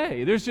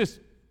buffet. There's just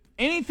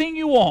anything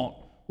you want.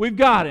 We've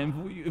got it.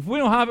 If we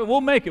don't have it,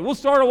 we'll make it. We'll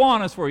start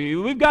Awanas for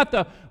you. We've got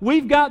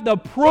the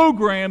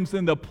programs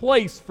and the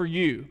place for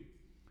you.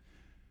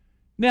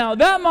 Now,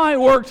 that might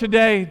work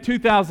today,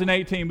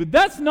 2018, but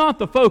that's not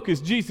the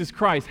focus Jesus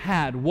Christ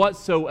had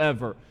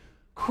whatsoever.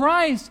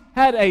 Christ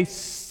had a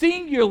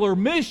singular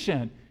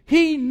mission.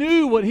 He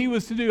knew what He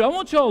was to do. I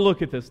want you all to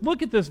look at this.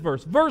 Look at this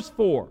verse. Verse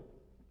 4.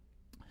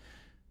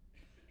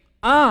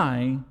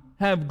 I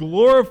have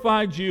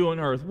glorified you on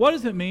earth. What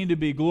does it mean to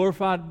be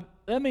glorified?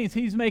 That means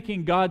He's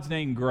making God's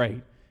name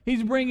great.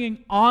 He's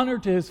bringing honor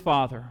to His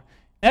Father.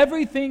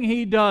 Everything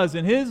He does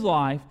in His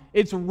life,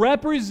 it's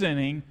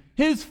representing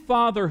His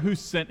Father who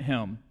sent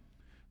him.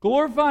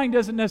 Glorifying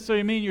doesn't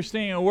necessarily mean you're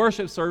standing in a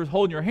worship service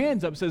holding your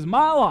hands up. It says,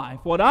 my life,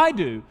 what I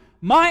do,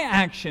 my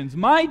actions,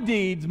 my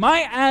deeds,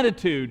 my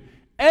attitude,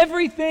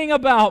 everything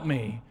about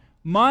me,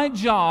 my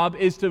job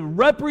is to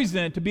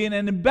represent, to be an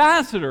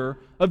ambassador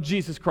of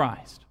Jesus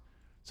Christ.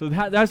 So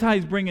that's how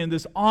he's bringing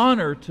this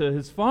honor to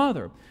his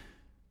Father.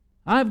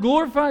 I have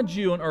glorified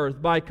you on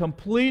earth by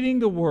completing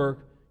the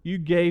work you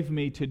gave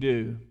me to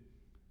do.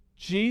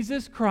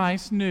 Jesus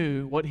Christ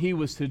knew what he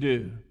was to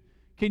do.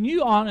 Can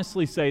you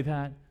honestly say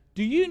that?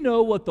 Do you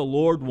know what the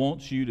Lord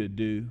wants you to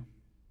do?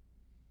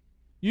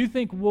 You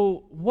think,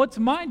 well, what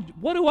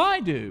do I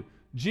do?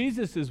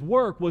 Jesus'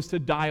 work was to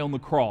die on the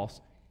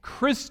cross.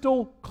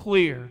 Crystal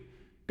clear.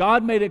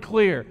 God made it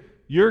clear.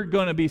 You're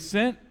going to be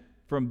sent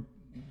from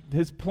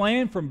his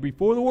plan from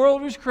before the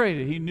world was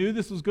created. He knew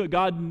this was good.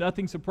 God,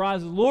 nothing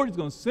surprises the Lord. He's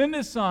going to send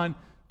his Son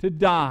to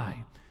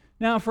die.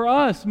 Now, for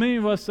us, many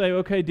of us say,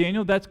 okay,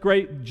 Daniel, that's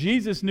great.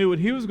 Jesus knew what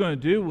he was going to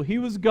do. Well, he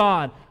was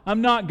God.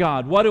 I'm not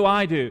God. What do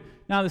I do?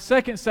 Now, the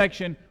second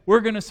section, we're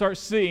going to start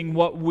seeing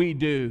what we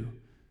do.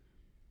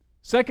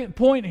 Second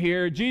point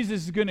here,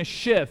 Jesus is going to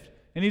shift,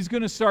 and he's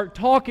going to start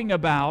talking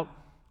about,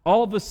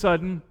 all of a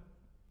sudden,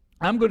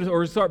 I'm going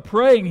to start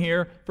praying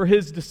here for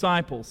his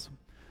disciples.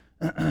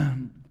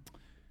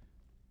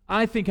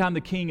 I think I'm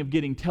the king of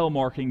getting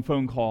telemarketing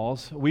phone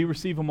calls. We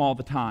receive them all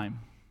the time.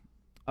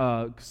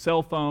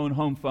 Cell phone,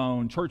 home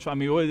phone, church. I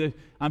mean,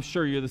 I'm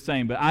sure you're the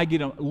same, but I get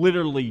them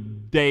literally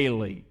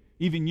daily.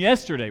 Even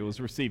yesterday was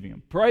receiving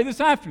them. Pray this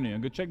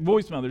afternoon. Go check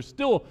voicemail. There's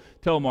still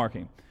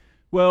telemarketing.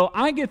 Well,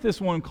 I get this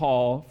one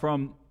call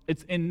from,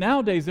 and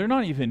nowadays they're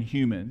not even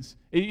humans.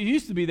 It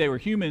used to be they were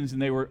humans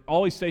and they were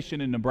always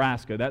stationed in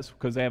Nebraska. That's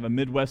because they have a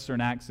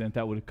Midwestern accent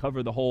that would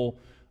cover the whole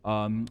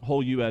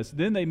U.S.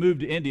 Then they moved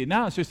to India.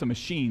 Now it's just a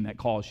machine that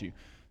calls you.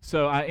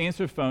 So I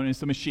answer the phone, and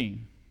it's a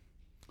machine.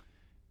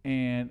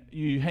 And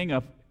you hang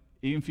up,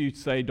 even if you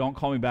say, don't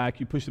call me back,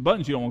 you push the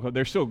buttons you don't want to call,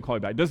 they're still going to call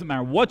you back. It doesn't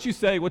matter what you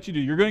say, what you do,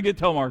 you're going to get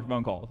telemarketing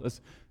phone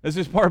calls. That's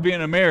just part of being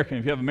an American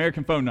if you have an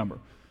American phone number.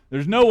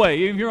 There's no way,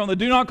 even if you're on the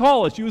do not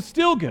call list, you would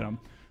still get them.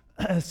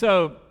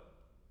 So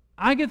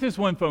I get this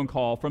one phone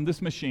call from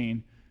this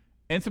machine,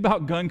 and it's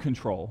about gun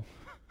control.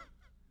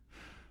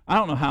 I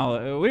don't know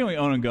how, we don't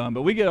own a gun,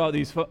 but we get all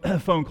these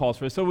phone calls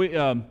for it. So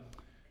and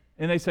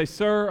they say,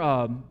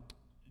 sir,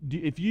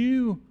 if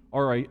you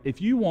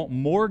want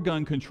more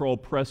gun control,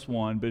 press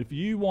 1. But if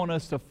you want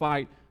us to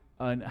fight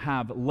and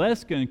have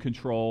less gun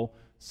control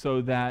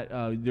so that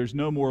there's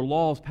no more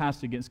laws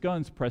passed against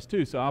guns, press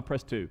 2. So I'll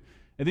press 2.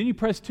 And then you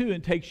press 2 and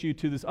it takes you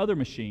to this other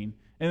machine.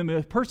 And then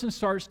the person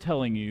starts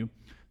telling you,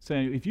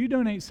 saying, if you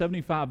donate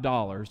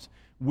 $75,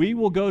 we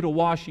will go to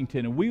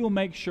Washington and we will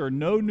make sure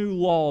no new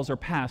laws are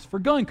passed for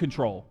gun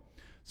control.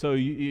 So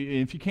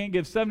if you can't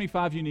give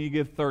 75, you need to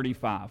give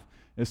 35.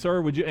 And sir,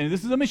 and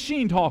this is a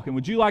machine talking,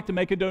 would you like to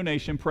make a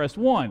donation? Press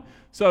 1.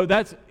 So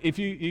that's, if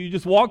you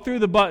just walk through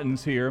the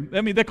buttons here,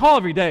 I mean, they call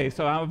every day,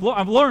 so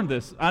I've learned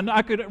this.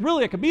 I could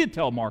be a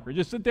telemarketer,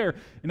 just sit there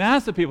and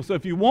ask the people. So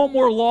if you want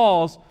more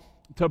laws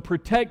to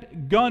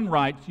protect gun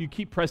rights, you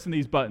keep pressing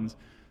these buttons.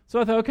 So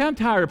I thought, okay, I'm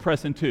tired of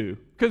pressing 2.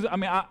 Because, I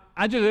mean,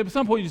 I just, at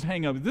some point you just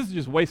hang up. This is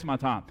just wasting my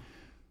time.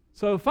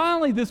 So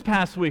finally, this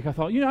past week, I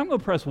thought, I'm going to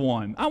press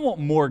 1. I want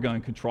more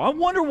gun control. I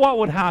wonder what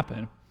would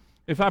happen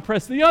if I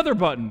press the other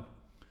button.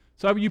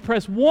 So you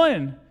press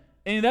 1,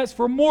 and that's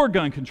for more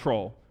gun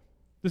control.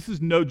 This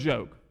is no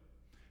joke.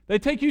 They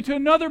take you to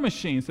another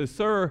machine and say,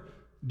 sir,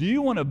 do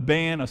you want to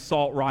ban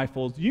assault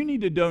rifles? You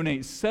need to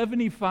donate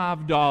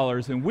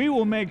 $75, and we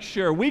will make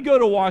sure we go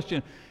to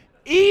Washington.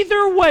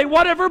 Either way,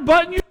 whatever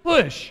button you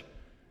push.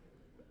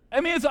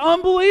 I mean, it's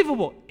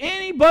unbelievable.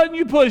 Any button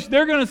you push,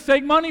 they're going to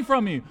take money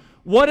from you.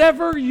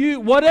 Whatever you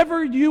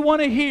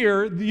want to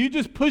hear, you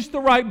just push the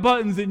right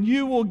buttons, and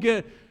you will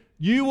get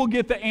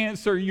the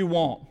answer you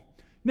want.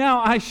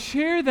 Now, I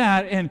share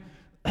that, and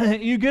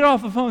you get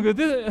off the phone and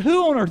go,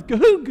 who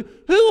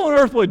on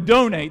earth would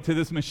donate to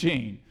this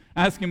machine?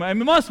 Asking, it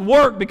must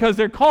work because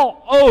they're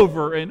called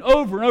over and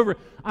over and over.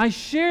 I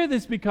share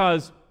this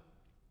because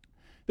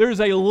there's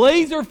a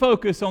laser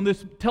focus on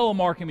this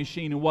telemarketing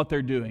machine and what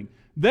they're doing.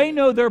 They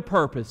know their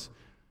purpose.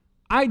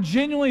 I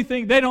genuinely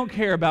think they don't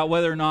care about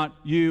whether or not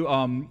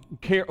you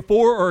care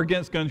for or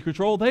against gun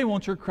control. They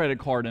want your credit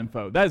card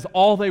info. That is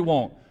all they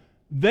want.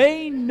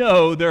 They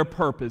know their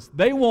purpose.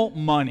 They want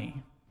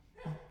money.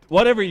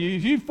 Whatever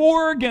if you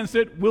for or against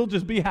it, we'll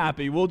just be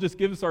happy. We'll just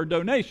give us our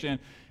donation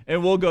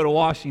and we'll go to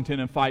Washington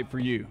and fight for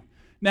you.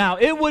 Now,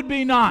 it would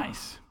be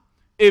nice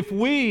if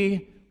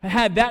we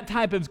had that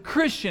type of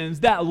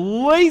Christians, that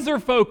laser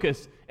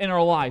focus in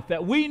our life,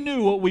 that we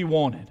knew what we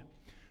wanted.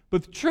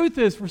 But the truth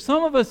is, for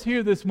some of us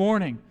here this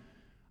morning,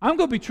 I'm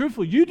going to be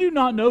truthful, you do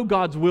not know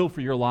God's will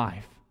for your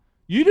life.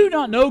 You do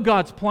not know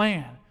God's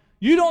plan.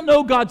 You don't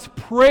know God's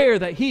prayer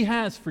that He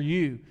has for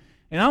you.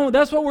 And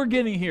that's what we're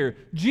getting here.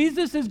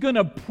 Jesus is going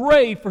to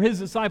pray for His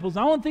disciples.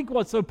 And I want to think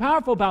what's so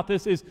powerful about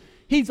this is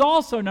He's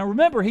also, now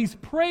remember, He's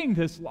praying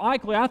this,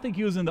 likely, I think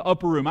He was in the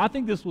upper room. I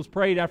think this was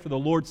prayed after the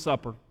Lord's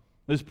Supper,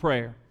 this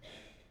prayer.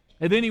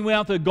 And then he went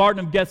out to the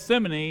Garden of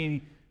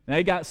Gethsemane, and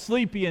they got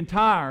sleepy and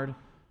tired.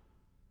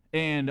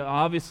 And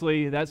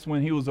obviously, that's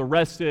when he was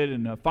arrested,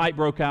 and a fight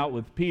broke out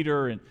with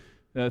Peter, and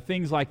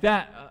things like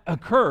that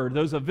occurred,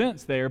 those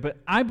events there. But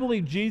I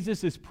believe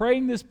Jesus is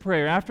praying this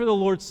prayer after the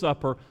Lord's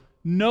Supper,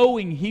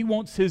 knowing he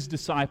wants his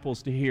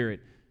disciples to hear it.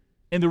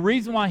 And the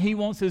reason why he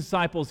wants his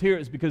disciples to hear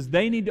it is because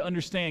they need to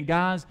understand,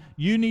 guys,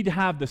 you need to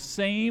have the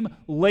same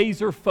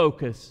laser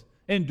focus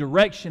and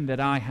direction that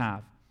I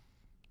have.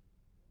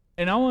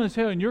 And I want to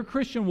tell you, in your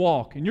Christian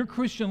walk, in your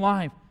Christian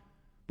life,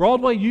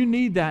 Broadway, you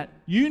need that.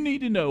 You need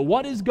to know,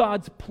 what is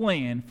God's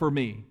plan for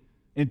me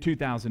in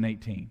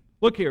 2018?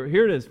 Look here.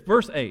 Here it is.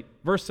 Verse 8,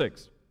 verse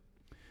 6.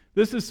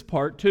 This is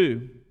part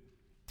 2.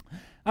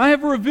 I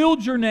have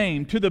revealed your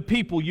name to the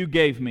people you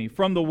gave me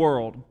from the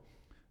world.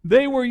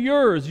 They were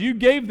yours. You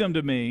gave them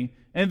to me,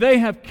 and they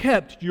have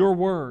kept your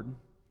word.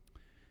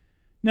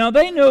 Now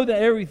they know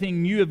that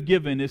everything you have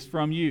given is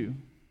from you,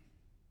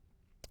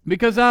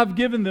 because I have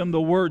given them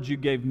the words you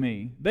gave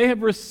me. They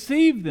have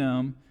received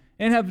them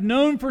and have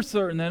known for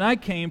certain that I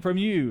came from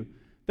you.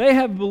 They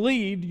have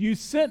believed you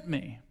sent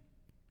me.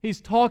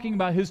 He's talking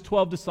about his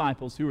 12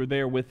 disciples who were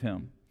there with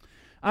him.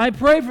 I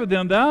pray for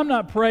them that I'm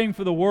not praying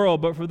for the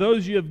world, but for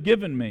those you have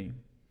given me,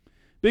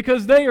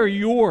 because they are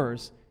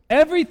yours.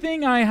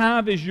 Everything I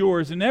have is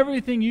yours, and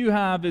everything you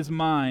have is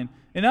mine,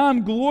 and I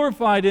am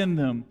glorified in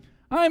them.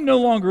 I am no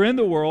longer in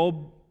the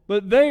world,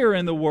 but they are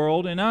in the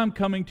world, and I am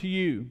coming to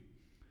you.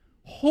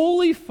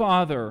 Holy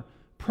Father,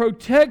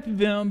 protect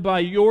them by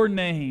your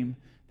name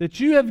that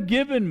you have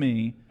given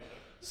me,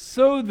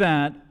 so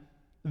that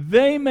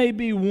they may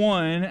be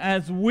one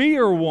as we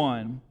are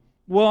one.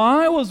 While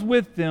I was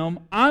with them,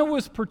 I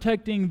was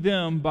protecting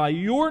them by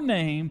your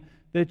name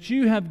that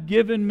you have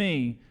given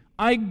me.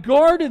 I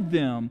guarded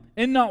them,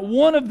 and not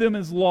one of them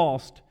is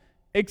lost,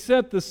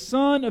 except the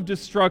son of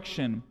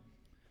destruction,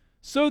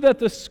 so that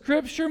the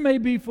scripture may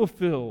be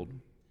fulfilled.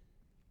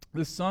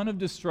 The son of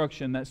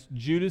destruction, that's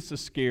Judas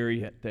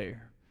Iscariot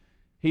there.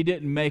 He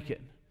didn't make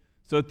it.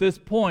 So at this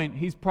point,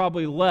 he's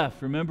probably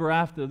left. Remember,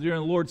 during the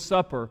Lord's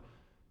Supper,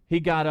 he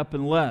got up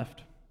and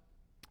left.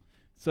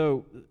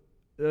 So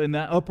in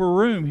that upper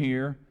room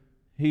here,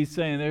 he's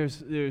saying,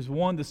 there's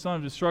one, the son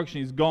of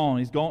destruction, he's gone.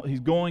 He's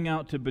going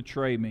out to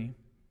betray me.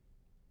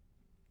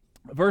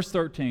 Verse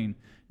 13,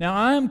 now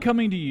I am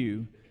coming to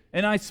you,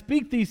 and I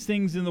speak these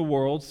things in the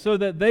world, so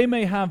that they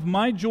may have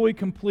my joy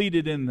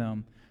completed in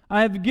them.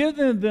 I have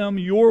given them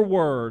your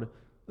word.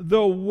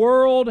 The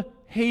world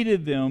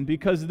hated them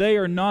because they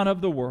are not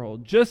of the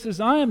world, just as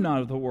I am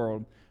not of the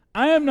world.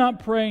 I am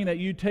not praying that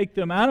you take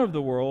them out of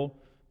the world,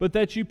 but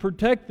that you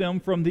protect them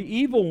from the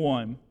evil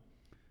one.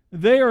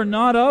 They are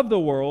not of the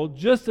world,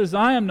 just as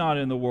I am not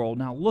in the world.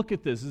 Now look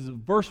at this. This is a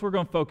verse we're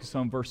going to focus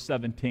on, verse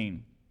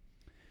 17.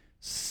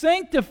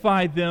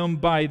 Sanctify them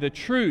by the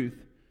truth.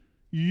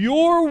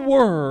 Your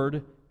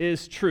word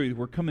is truth.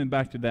 We're coming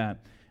back to that.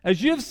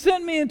 As you have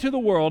sent me into the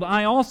world,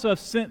 I also have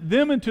sent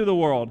them into the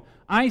world.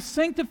 I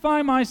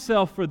sanctify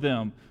myself for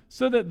them,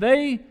 so that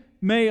they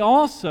may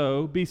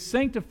also be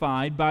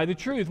sanctified by the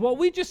truth. What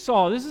we just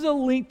saw, this is a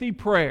lengthy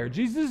prayer.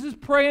 Jesus is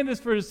praying this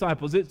for his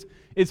disciples.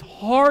 It's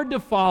hard to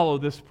follow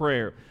this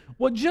prayer.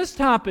 What just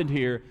happened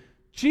here,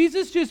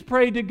 Jesus just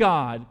prayed to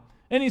God,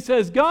 and he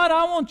says, God,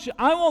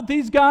 I want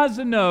these guys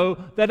to know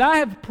that I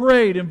have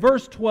prayed in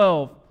verse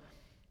 12.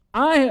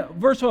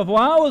 Verse 12,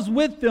 while I was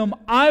with them,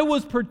 I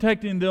was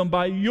protecting them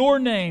by your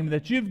name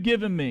that you've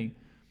given me.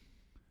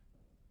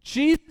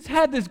 Jesus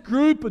had this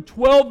group of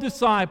 12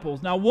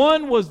 disciples. Now,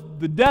 one was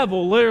the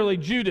devil, literally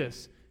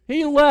Judas.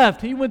 He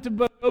left. He went to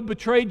go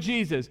betray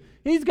Jesus.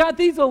 He's got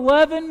these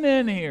 11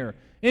 men here,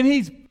 and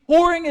he's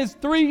pouring his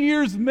 3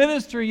 years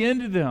ministry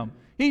into them.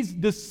 He's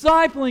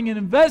discipling and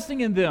investing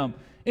in them,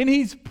 and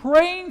he's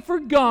praying for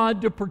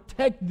God to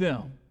protect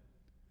them.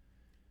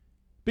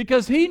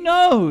 Because he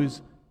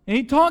knows, and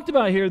he talked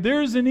about here,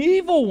 there's an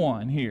evil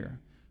one here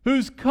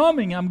who's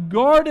coming. I'm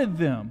guarded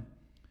them.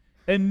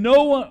 And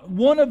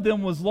one of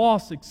them was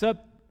lost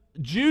except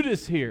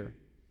Judas here.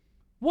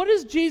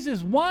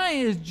 Why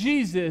is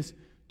Jesus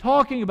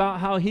talking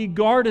about how he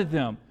guarded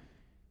them?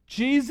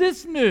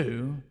 Jesus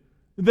knew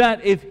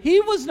that if he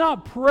was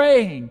not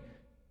praying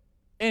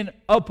and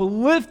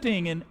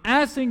uplifting and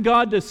asking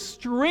God to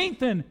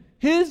strengthen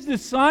his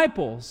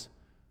disciples,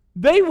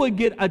 they would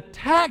get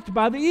attacked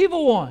by the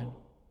evil one.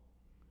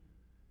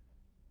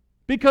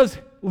 Because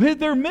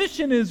their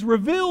mission is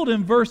revealed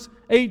in verse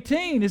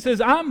 18. It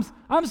says,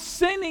 I'm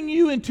sending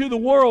you into the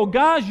world.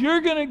 Guys, you're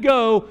going to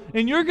go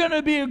and you're going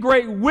to be a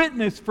great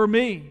witness for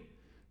me.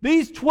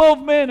 These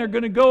 12 men are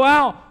going to go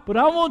out, but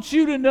I want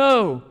you to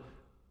know,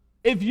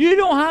 if you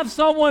don't have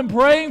someone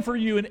praying for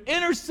you and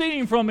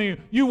interceding from you,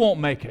 you won't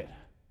make it.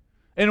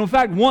 And in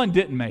fact, one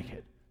didn't make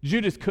it.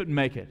 Judas couldn't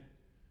make it.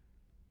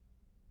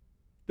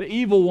 The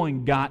evil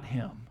one got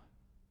him.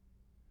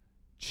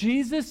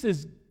 Jesus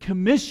is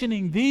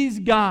commissioning these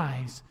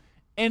guys,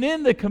 and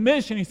in the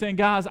commission he's saying,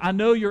 guys, I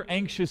know you're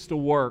anxious to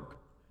work,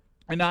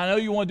 and I know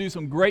you want to do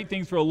some great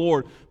things for the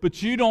Lord,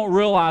 but you don't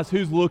realize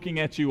who's looking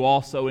at you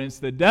also, and it's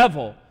the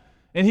devil,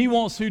 and he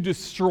wants to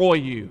destroy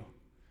you.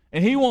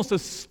 And He wants to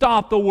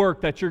stop the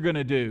work that you're going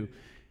to do.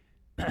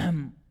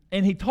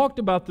 And he talked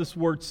about this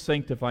word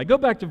sanctify. Go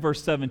back to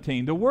verse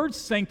 17. The word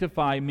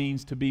sanctify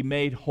means to be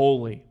made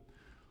holy.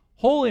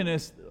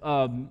 Holiness,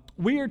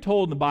 we are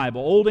told in the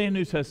Bible, Old and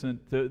New Testament,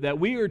 that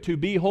we are to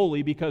be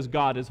holy because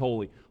God is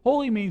holy.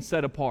 Holy means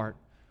set apart.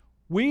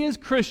 We as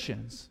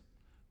Christians,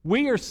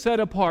 we are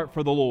set apart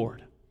for the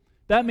Lord.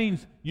 That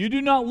means you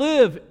do not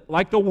live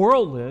like the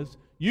world lives.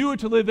 You are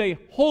to live a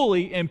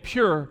holy and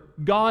pure,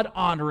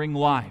 God-honoring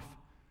life.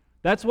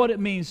 That's what it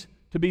means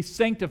to be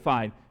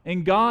sanctified.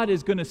 And God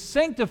is going to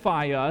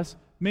sanctify us,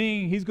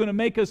 meaning He's going to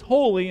make us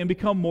holy and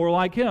become more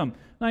like Him.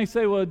 Now you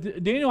say, well,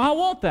 Daniel, I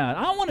want that.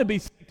 I want to be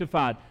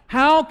sanctified.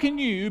 How can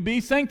you be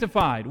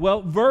sanctified?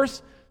 Well,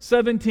 verse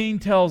 17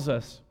 tells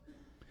us,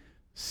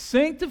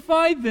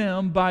 sanctify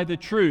them by the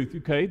truth.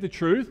 Okay, the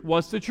truth.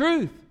 What's the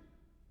truth?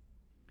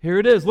 Here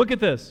it is. Look at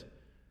this.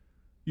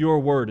 Your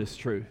word is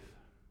truth.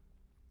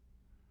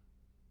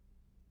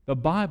 The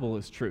Bible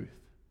is truth.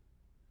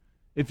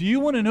 If you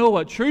want to know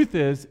what truth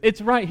is,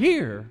 it's right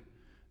here.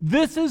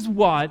 This is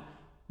what,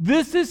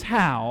 this is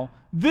how,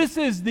 this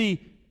is the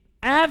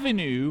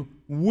avenue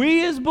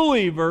we as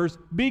believers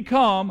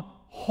become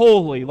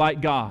holy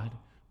like God.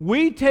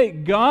 We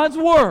take God's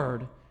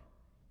Word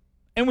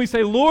and we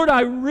say, Lord,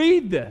 I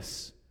read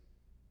this,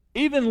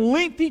 even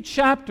lengthy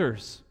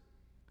chapters,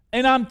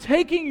 and I'm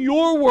taking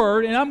your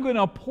Word and I'm going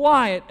to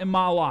apply it in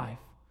my life.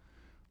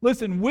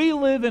 Listen, we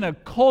live in a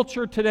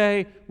culture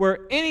today where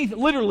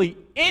literally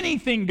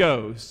anything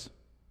goes.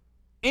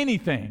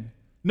 Anything.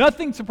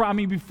 Nothing surprised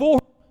me. Before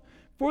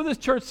this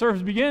church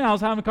service began, I was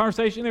having a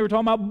conversation. They were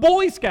talking about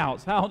Boy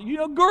Scouts. How,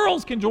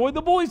 girls can join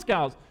the Boy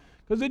Scouts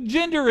because of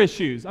gender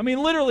issues. I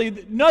mean,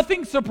 literally,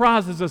 nothing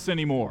surprises us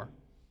anymore.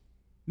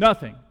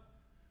 Nothing.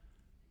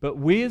 But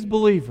we as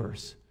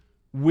believers,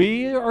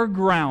 we are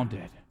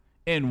grounded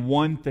in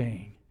one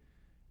thing.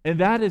 And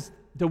that is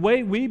the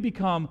way we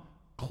become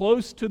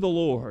close to the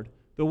Lord,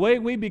 the way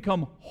we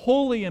become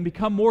holy and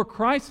become more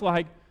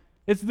Christ-like.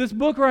 It's this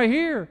book right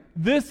here.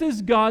 This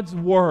is God's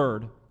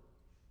Word.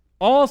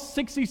 All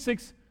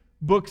 66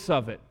 books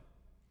of it.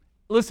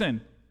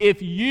 Listen,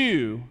 if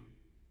you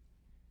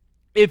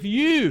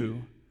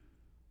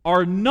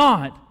are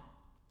not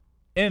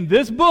in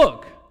this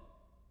book,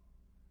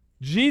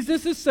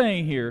 Jesus is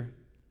saying here,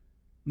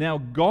 now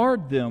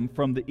guard them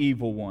from the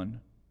evil one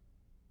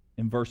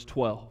in verse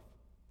 12.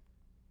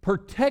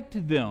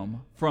 Protect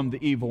them from the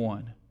evil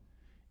one.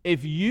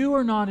 If you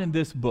are not in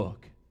this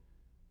book,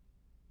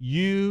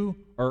 you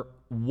are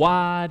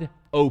wide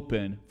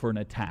open for an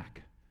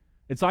attack.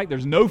 It's like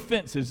there's no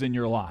fences in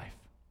your life.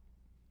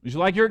 It's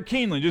like you're at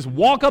Keeneland. Just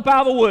walk up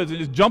out of the woods and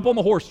just jump on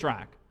the horse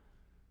track.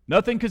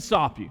 Nothing could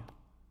stop you.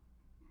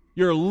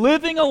 You're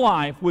living a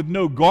life with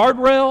no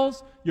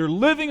guardrails. You're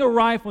living a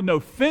life with no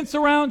fence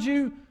around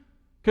you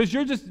because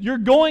you're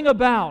going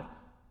about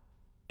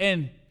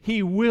and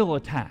he will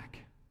attack.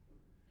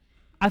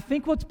 I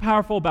think what's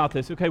powerful about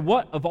this, okay,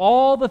 what of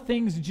all the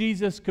things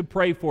Jesus could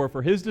pray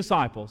for his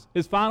disciples,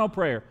 his final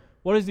prayer,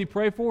 what does he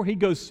pray for?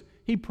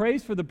 He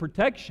prays for the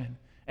protection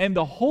and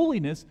the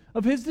holiness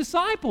of his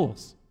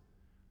disciples.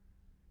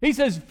 He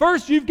says,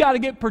 first you've got to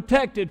get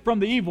protected from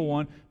the evil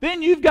one.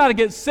 Then you've got to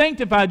get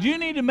sanctified. You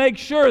need to make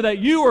sure that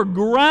you are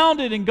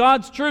grounded in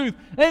God's truth.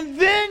 And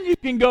then you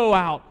can go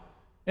out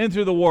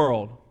into the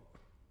world.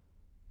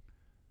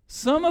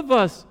 Some of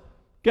us,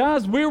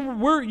 guys,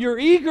 you're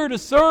eager to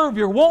serve.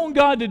 You're wanting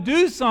God to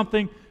do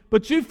something.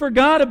 But you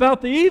forgot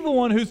about the evil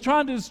one who's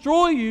trying to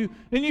destroy you.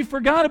 And you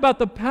forgot about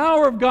the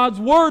power of God's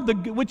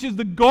Word, which is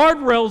the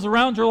guardrails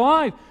around your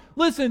life.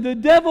 Listen, the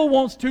devil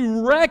wants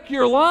to wreck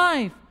your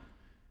life.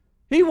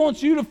 He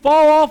wants you to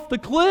fall off the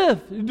cliff,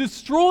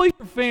 destroy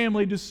your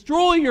family,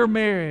 destroy your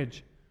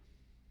marriage,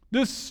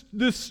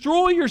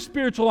 destroy your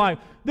spiritual life.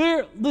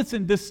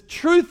 Listen, this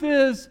truth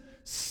is,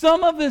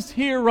 some of us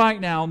here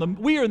right now,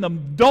 we are in the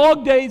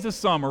dog days of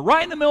summer,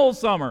 right in the middle of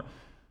summer.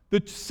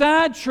 The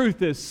sad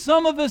truth is,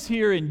 some of us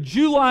here in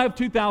July of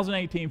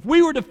 2018, if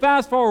we were to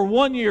fast forward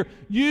 1 year,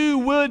 you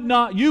will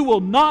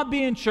not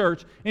be in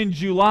church in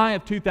July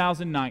of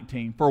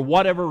 2019 for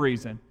whatever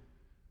reason.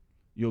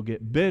 You'll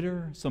get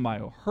bitter,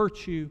 somebody will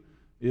hurt you,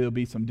 it'll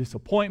be some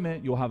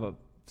disappointment, you'll have a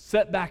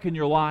setback in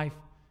your life,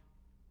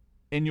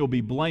 and you'll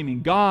be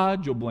blaming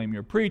God, you'll blame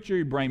your preacher,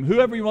 you blame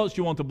whoever else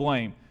you want to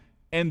blame.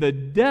 And the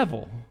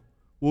devil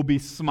will be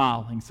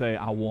smiling, say,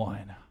 I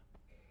won.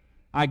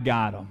 I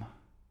got him.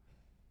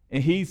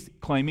 And he's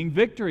claiming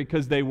victory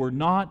because they were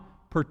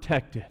not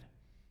protected.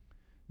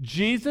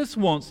 Jesus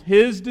wants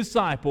his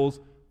disciples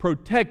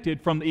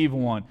protected from the evil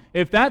one.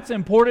 If that's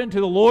important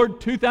to the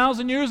Lord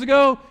 2,000 years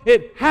ago,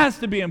 it has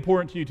to be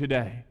important to you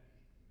today.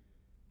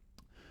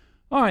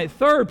 All right,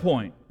 third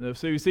point.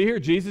 So you see here,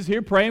 Jesus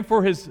here praying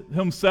for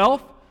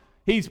himself.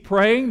 He's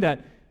praying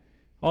that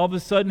all of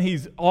a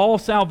sudden all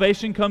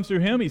salvation comes through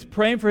him. He's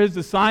praying for his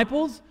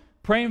disciples,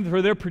 praying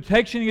for their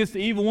protection against the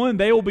evil one.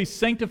 They will be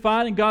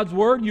sanctified in God's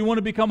Word. You want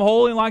to become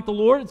holy like the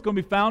Lord? It's going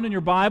to be found in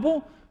your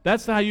Bible.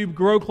 That's how you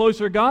grow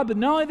closer to God. But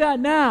not only that,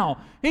 now,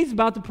 he's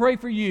about to pray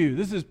for you.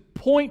 This is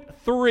point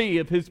 3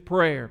 of his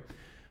prayer.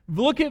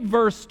 Look at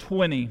verse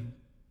 20.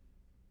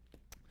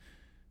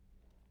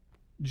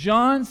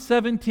 John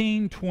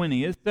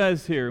 17:20. It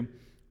says here,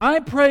 I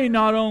pray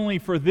not only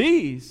for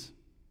these,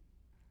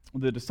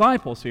 the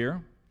disciples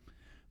here,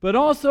 but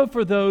also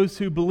for those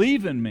who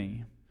believe in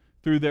me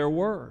through their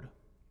word.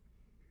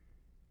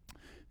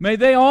 May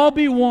they all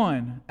be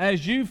one,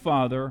 as you,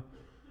 Father,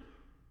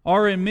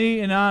 are in me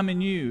and I'm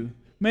in you.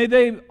 May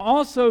they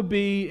also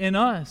be in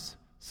us,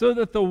 so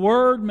that the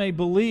world may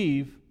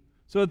believe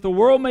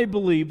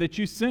that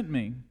you sent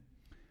me.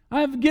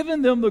 I have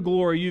given them the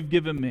glory you've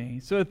given me,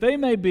 so that they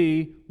may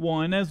be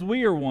one as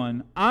we are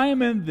one. I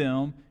am in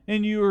them,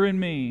 and you are in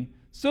me,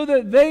 so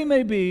that they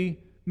may be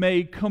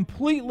made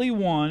completely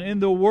one,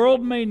 and the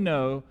world may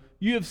know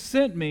you have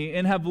sent me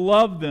and have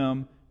loved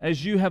them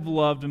as you have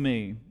loved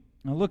me.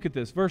 Now look at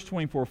this, verse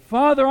 24.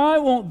 Father, I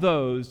want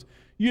those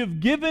you have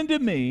given to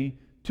me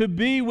to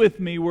be with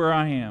me where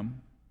I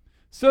am,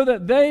 so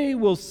that they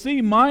will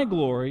see my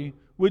glory,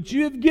 which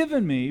you have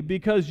given me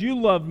because you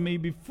loved me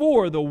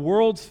before the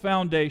world's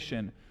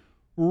foundation.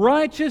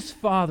 Righteous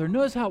Father.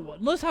 Notice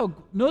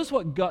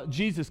what God,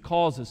 Jesus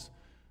calls us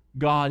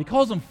God. He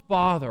calls him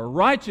Father,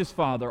 righteous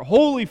Father,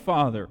 holy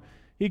Father.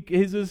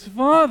 He's his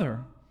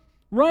Father.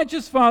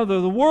 Righteous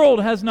Father, the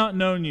world has not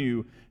known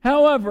you.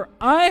 However,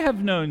 I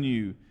have known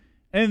you,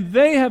 and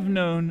they have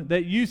known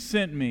that you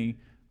sent me.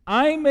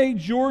 I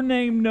made your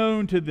name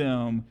known to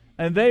them,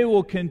 and they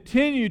will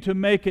continue to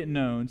make it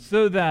known,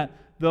 so that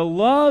the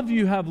love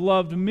you have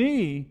loved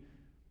me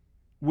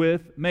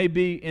with may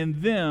be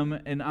in them,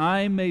 and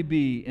I may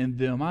be in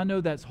them. I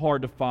know that's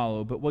hard to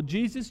follow, but what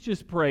Jesus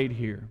just prayed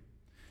here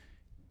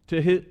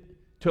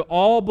to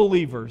all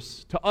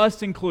believers, to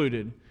us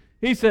included,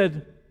 he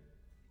said,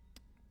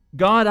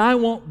 God, I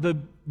want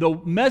the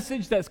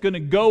message that's going to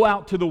go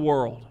out to the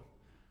world.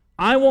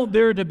 I want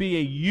there to be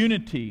a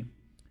unity.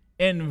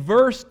 In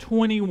verse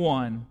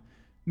 21,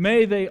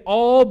 may they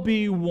all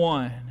be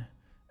one,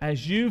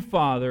 as you,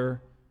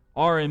 Father,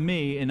 are in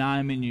me and I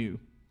am in you.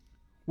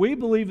 We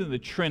believe in the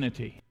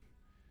Trinity.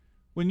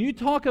 When you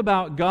talk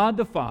about God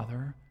the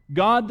Father,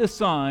 God the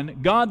Son,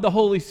 God the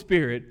Holy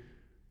Spirit,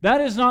 that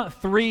is not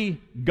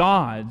three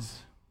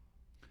gods.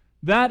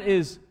 That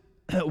is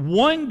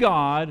one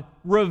God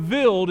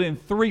revealed in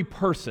three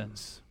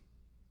persons.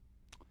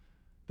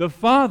 The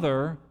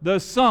Father, the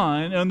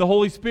Son, and the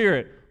Holy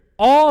Spirit.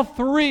 All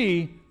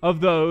three of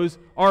those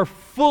are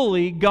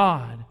fully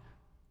God.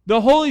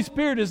 The Holy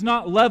Spirit is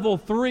not level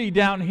 3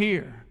 down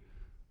here.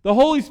 The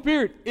Holy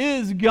Spirit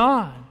is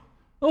God.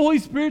 The Holy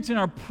Spirit's in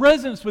our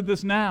presence with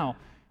us now.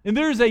 And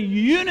there's a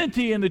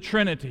unity in the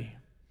Trinity.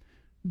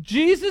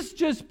 Jesus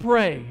just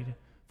prayed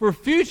for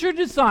future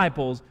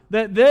disciples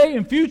that they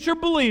and future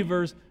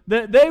believers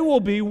that they will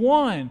be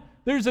one.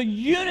 There's a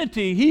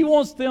unity. He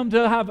wants them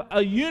to have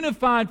a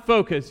unified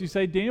focus. You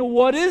say, Daniel,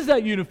 what is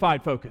that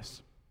unified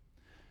focus?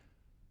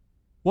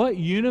 What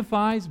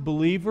unifies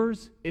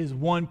believers is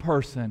one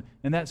person,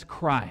 and that's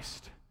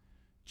Christ.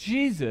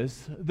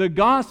 Jesus, the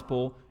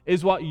gospel,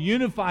 is what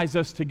unifies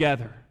us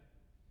together.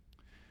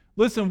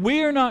 Listen,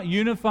 we are not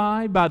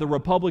unified by the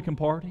Republican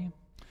Party.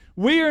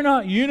 We are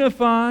not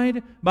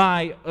unified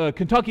by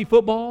Kentucky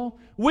football.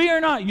 We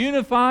are not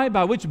unified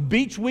by which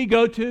beach we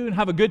go to and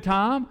have a good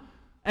time.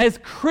 As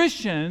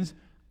Christians,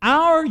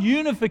 our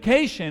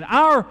unification,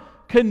 our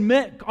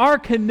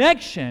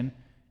connection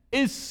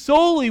is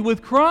solely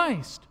with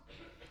Christ.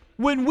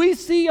 When we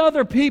see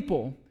other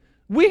people,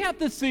 we have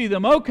to see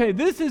them, okay,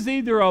 this is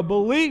either a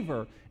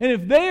believer, and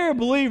if they are a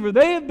believer,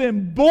 they have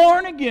been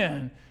born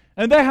again,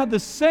 and they have the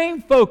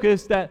same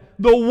focus that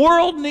the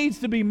world needs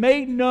to be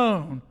made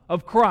known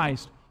of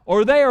Christ,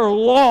 or they are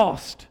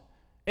lost,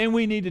 and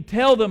we need to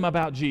tell them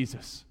about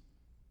Jesus.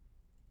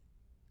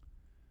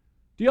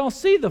 Do y'all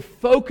see the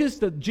focus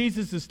that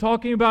Jesus is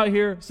talking about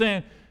here?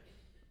 Saying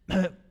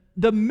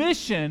the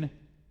mission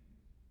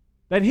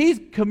that He's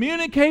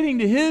communicating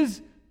to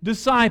His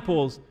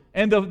disciples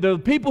and the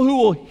people who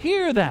will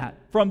hear that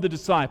from the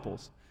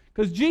disciples.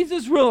 Because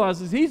Jesus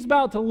realizes He's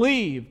about to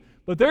leave,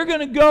 but they're going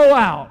to go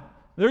out.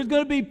 There's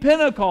going to be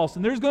Pentecost,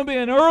 and there's going to be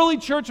an early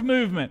church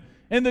movement,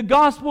 and the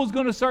gospel is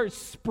going to start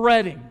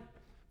spreading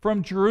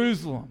from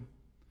Jerusalem.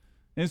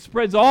 And it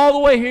spreads all the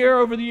way here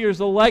over the years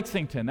to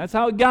Lexington. That's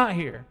how it got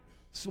here.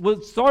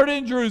 What started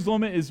in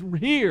Jerusalem is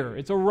here.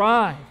 It's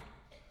arrived.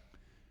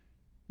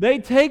 They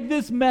take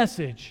this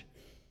message,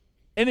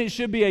 and it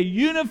should be a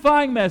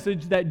unifying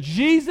message that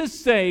Jesus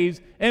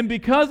saves, and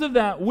because of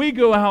that, we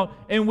go out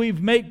and we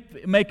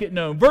make it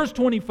known. Verse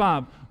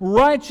 25,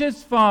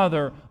 Righteous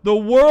Father, the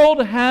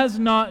world has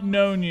not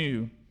known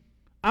you.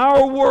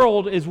 Our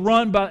world is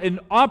run by and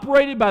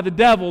operated by the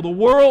devil.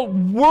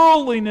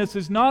 Worldliness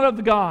is not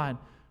of God.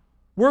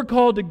 We're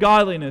called to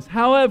godliness.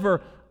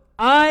 However,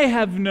 I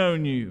have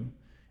known you,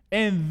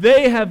 and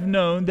they have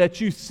known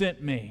that you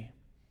sent me.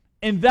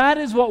 And that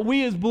is what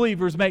we as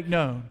believers make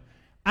known.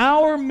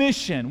 Our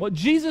mission, what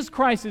Jesus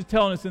Christ is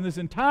telling us in this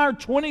entire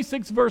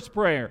 26-verse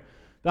prayer,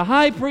 the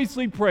high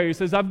priestly prayer,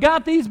 says, I've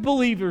got these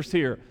believers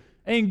here,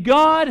 And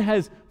God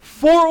has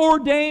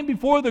foreordained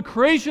before the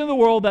creation of the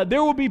world that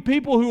there will be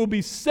people who will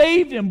be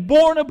saved and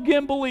born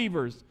again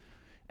believers.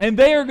 And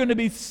they are going to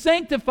be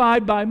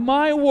sanctified by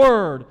my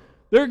word.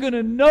 They're going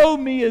to know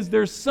me as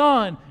their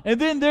son. And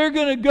then they're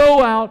going to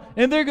go out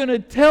and they're going to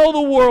tell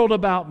the world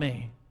about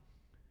me.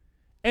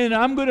 And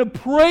I'm going to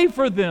pray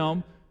for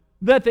them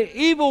that the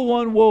evil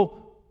one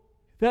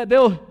that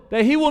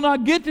he will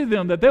not get to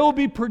them, that they will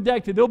be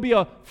protected. There'll be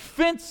a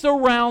fence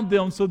around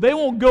them so they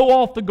won't go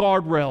off the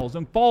guardrails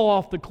and fall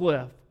off the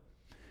cliff.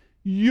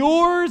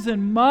 Yours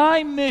and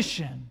my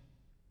mission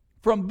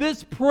from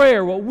this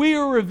prayer, what we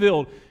are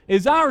revealed,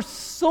 is our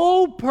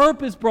sole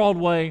purpose,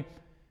 Broadway,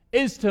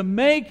 is to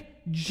make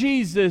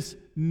Jesus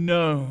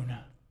known.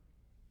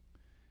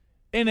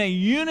 In a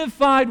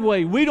unified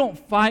way. We don't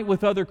fight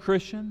with other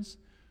Christians.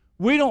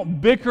 We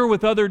don't bicker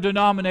with other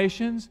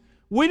denominations.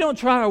 We don't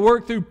try to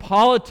work through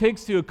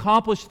politics to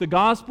accomplish the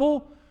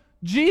gospel.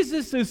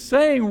 Jesus is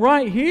saying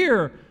right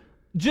here,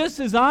 just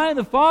as I and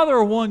the Father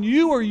are one,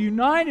 you are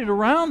united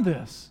around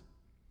this.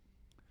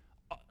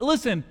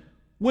 Listen,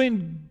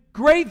 when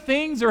great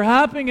things are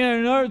happening in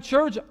another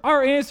church,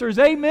 our answer is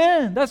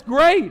amen. That's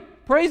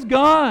great. Praise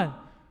God.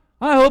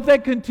 I hope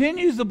that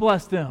continues to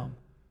bless them.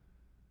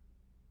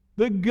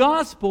 The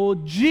gospel,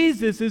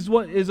 Jesus is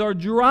what is our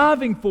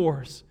driving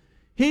force.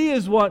 He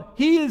is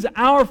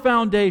our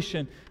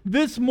foundation.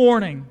 This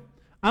morning,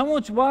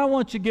 what I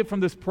want you to get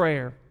from this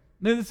prayer,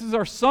 now this is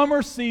our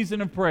summer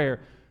season of prayer,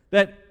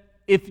 that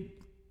if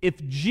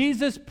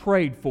Jesus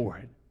prayed for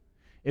it,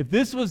 if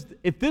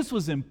this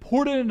was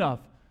important enough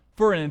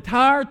for an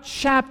entire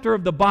chapter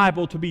of the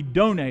Bible to be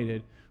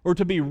donated, or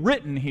to be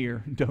written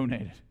here,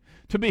 donated,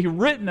 to be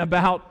written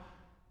about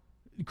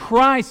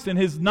Christ and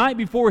His night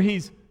before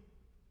He's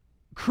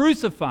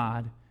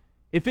crucified,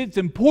 if it's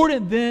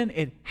important then,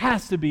 it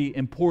has to be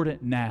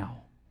important now.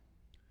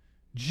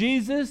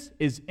 Jesus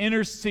is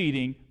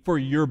interceding for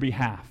your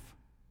behalf.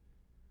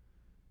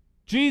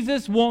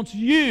 Jesus wants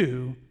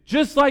you,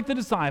 just like the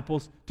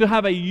disciples, to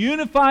have a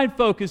unified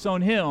focus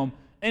on Him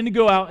and to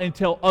go out and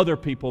tell other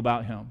people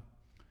about Him.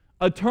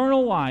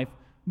 Eternal life,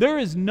 there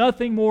is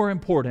nothing more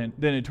important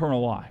than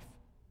eternal life.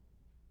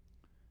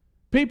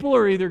 People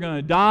are either going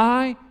to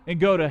die and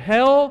go to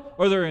hell,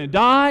 or they're going to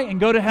die and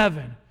go to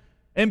heaven.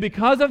 And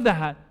because of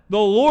that, the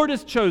Lord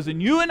has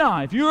chosen you and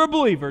I, if you're a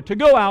believer, to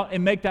go out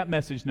and make that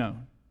message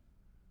known.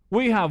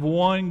 We have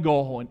one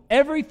goal, and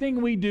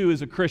everything we do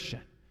as a Christian,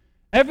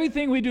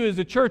 everything we do as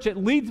a church, it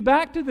leads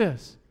back to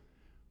this.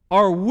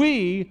 Are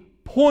we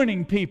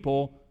pointing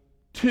people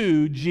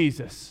to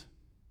Jesus?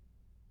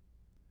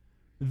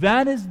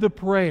 That is the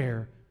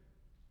prayer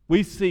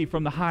we see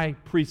from the high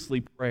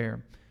priestly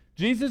prayer.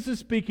 Jesus is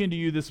speaking to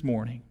you this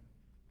morning,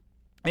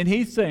 and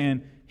He's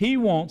saying He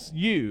wants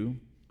you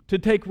to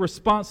take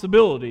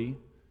responsibility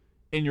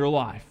in your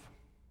life.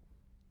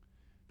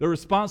 The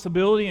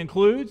responsibility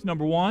includes,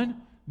 number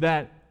one,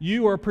 that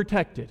you are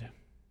protected.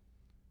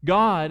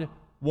 God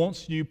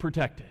wants you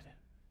protected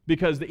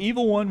because the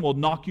evil one will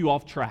knock you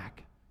off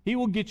track. He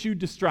will get you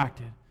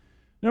distracted.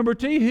 Number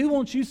two, He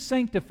wants you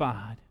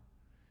sanctified.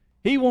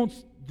 He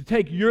wants to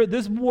take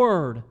this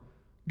word.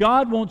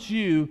 God wants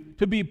you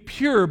to be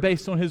pure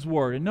based on His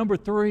word. And number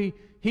three,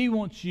 He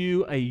wants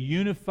you a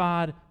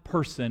unified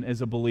person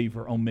as a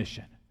believer on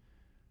mission.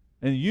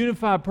 And a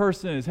unified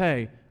person is,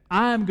 hey,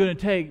 I'm going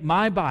to take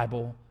my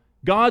Bible,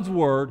 God's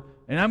word,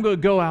 and I'm going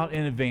to go out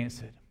and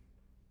advance it.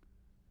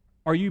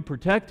 Are you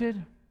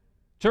protected?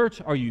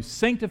 Church, are you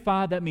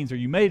sanctified? That means, are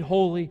you made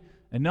holy?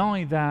 And not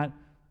only that,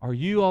 are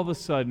you all of a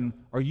sudden,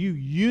 are you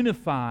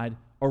unified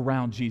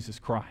around Jesus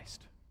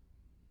Christ?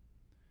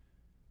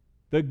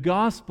 The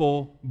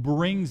gospel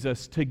brings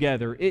us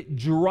together. It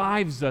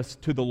drives us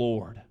to the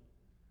Lord.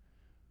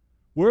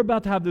 We're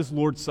about to have this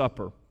Lord's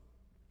Supper.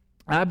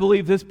 I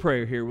believe this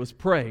prayer here was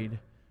prayed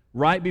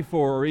right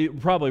before, or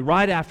probably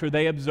right after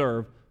they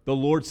observed the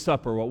Lord's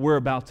Supper, what we're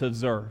about to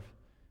observe.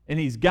 And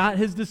He's got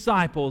His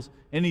disciples,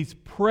 and He's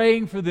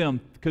praying for them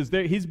because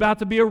He's about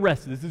to be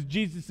arrested. This is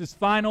Jesus'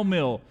 final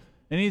meal.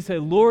 And He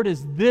said, Lord,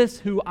 is this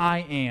who I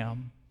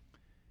am?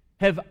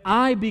 Have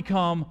I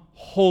become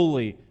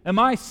holy? Am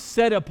I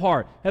set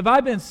apart? Have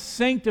I been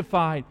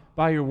sanctified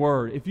by Your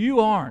word? If you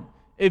aren't,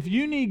 if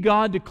you need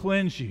God to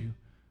cleanse you,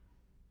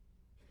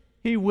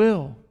 He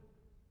will.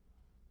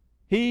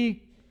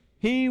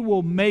 He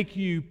will make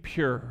you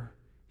pure.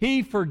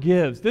 He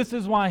forgives. This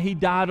is why He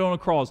died on a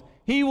cross.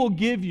 He will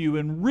give you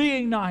and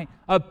reignite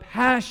a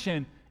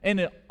passion and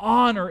an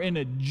honor and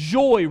a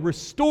joy,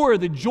 restore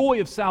the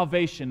joy of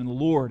salvation in the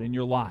Lord in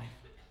your life.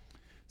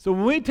 So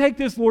when we take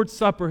this Lord's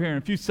Supper here in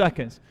a few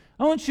seconds,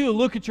 I want you to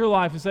look at your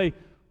life and say,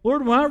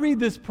 Lord, when I read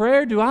this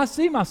prayer, do I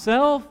see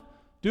myself?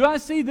 Do I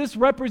see this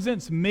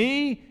represents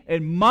me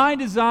and my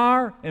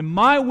desire and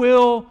my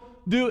will?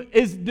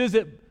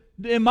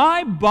 Am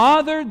I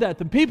bothered that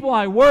the people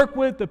I work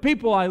with, the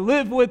people I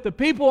live with, the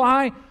people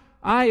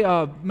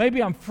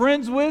maybe I'm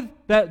friends with,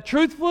 that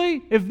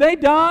truthfully, if they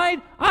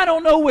died, I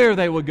don't know where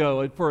they would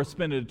go for a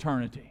spent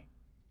eternity.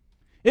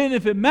 And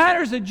if it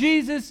matters to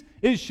Jesus,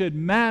 it should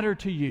matter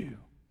to you.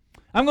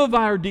 I'm going to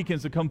invite our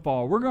deacons to come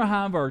forward. We're going to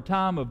have our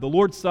time of the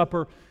Lord's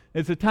Supper.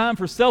 It's a time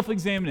for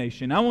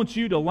self-examination. I want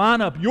you to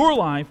line up your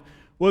life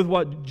with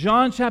what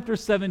John chapter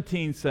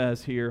 17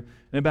 says here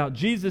about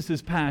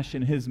Jesus'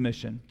 passion, his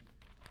mission.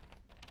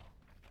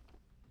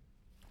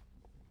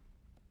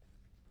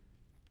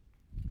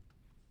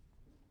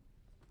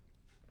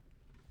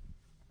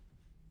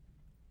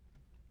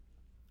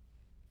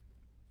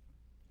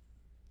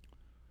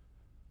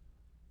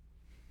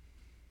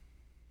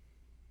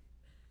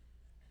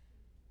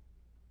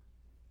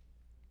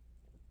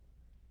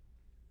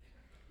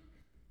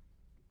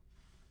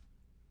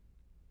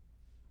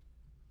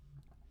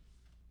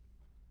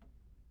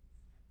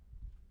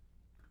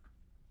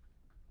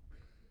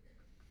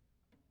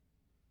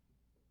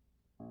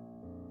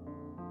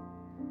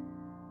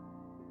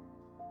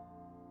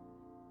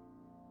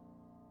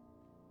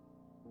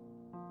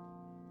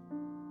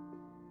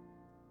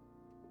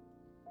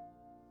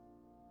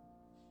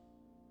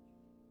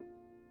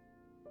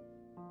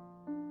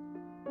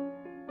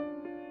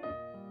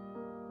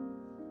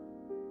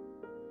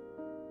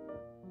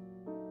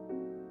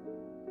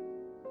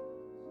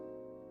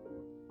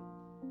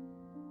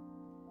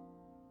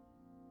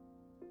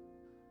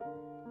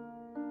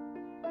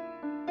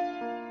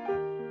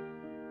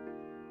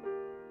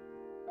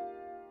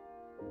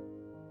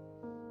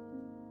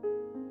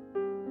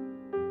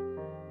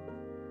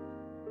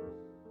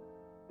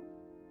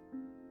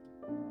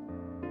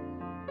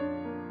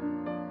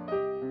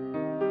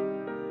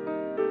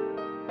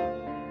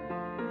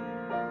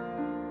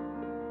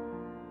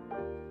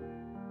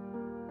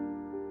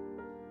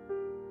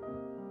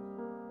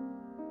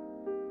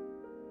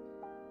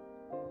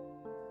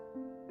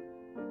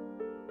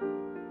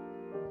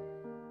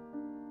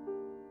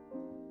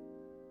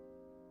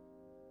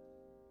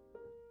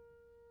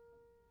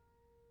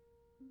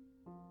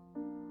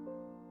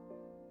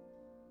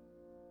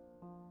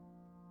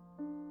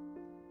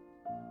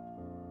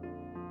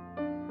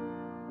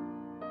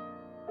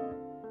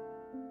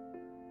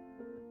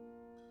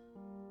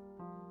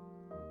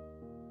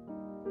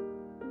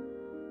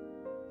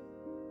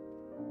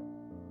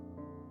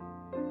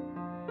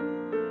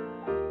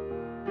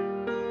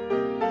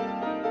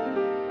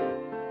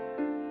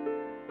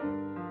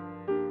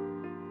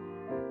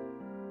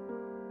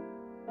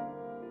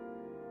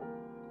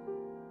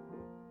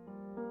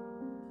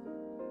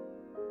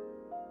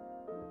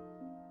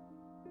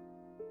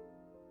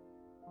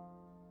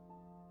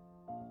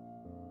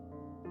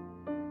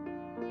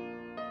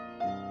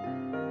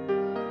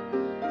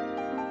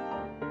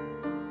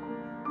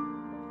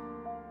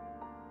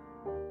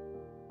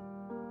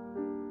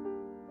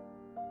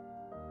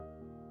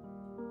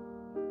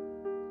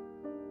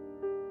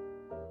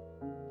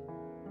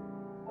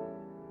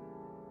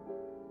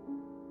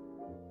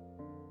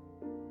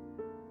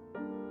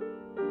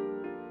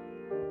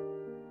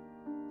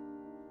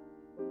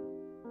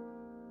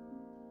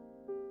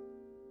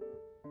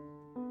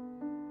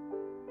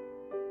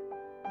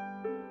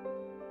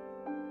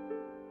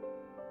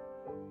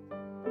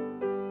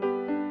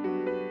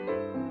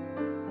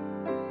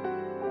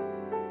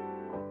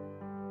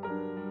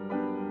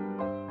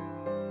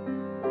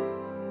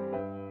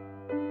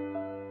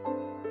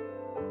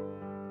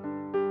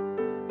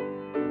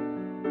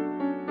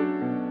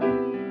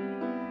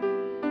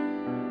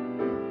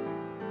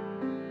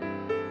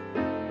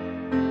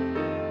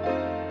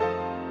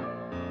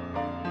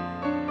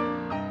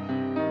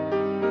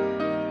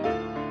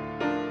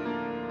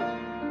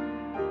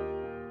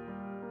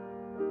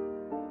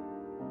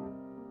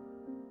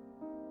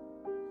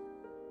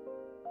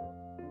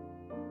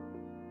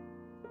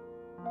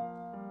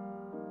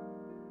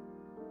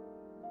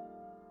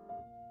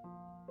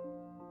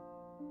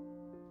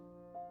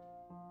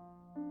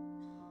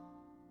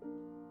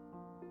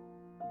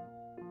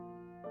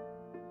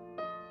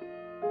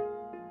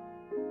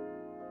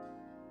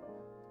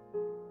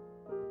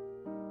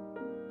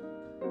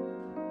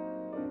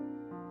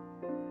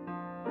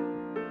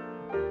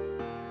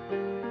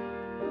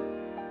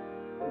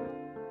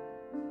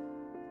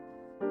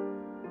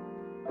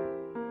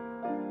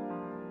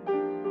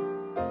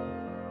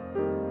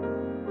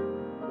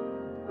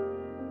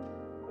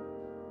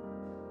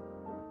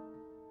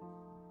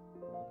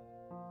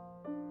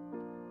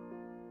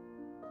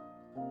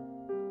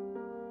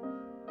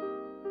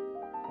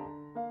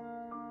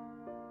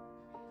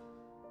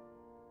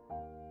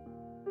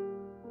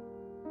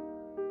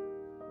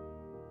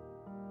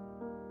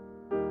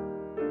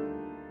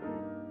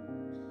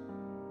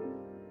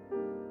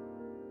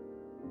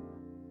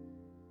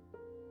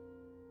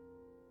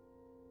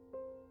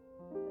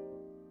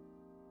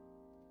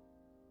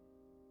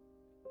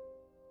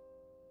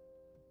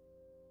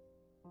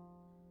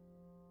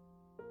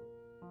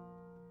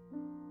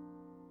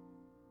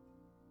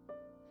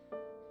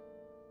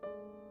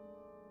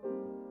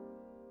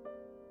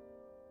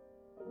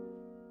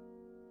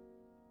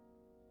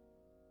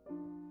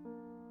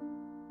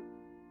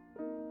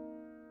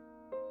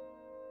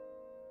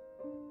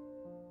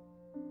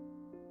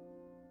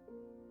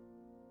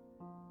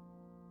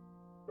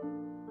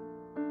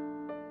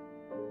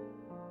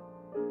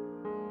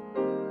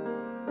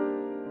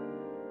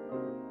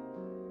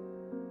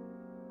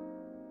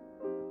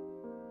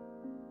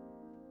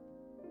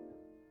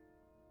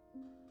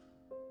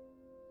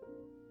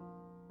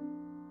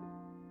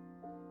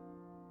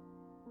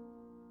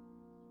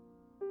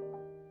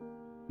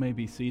 may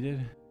be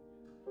seated.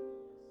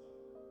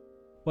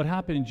 What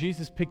happened,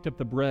 Jesus picked up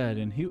the bread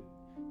and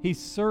he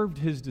served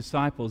his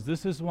disciples.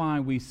 This is why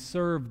we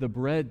serve the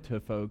bread to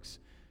folks.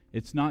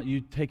 It's not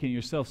you taking it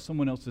yourself,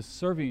 someone else is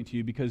serving it to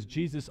you, because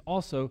Jesus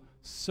also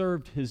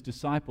served his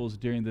disciples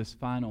during this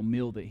final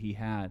meal that he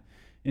had.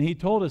 And he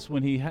told us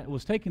when he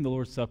was taking the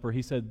Lord's Supper,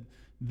 he said,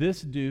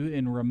 "This do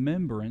in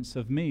remembrance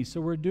of me."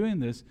 So we're doing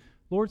this.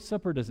 Lord's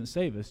Supper doesn't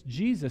save us.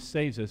 Jesus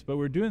saves us, but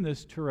we're doing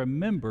this to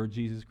remember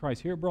Jesus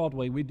Christ. Here at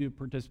Broadway, we do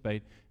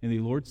participate in the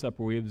Lord's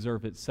Supper. We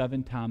observe it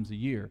 7 times a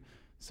year.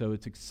 So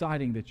it's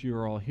exciting that you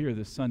are all here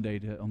this Sunday,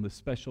 on this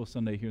special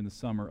Sunday here in the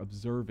summer,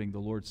 observing the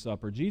Lord's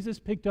Supper. Jesus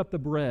picked up the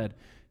bread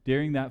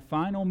during that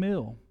final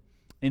meal,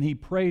 and he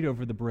prayed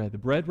over the bread. The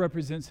bread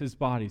represents his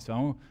body.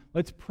 So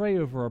let's pray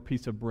over our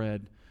piece of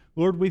bread.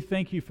 Lord, we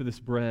thank you for this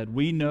bread.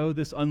 We know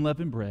this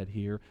unleavened bread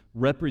here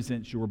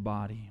represents your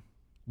body.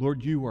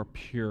 Lord, you are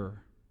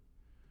pure.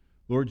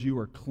 Lord, you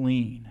are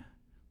clean.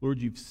 Lord,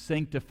 you've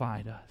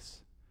sanctified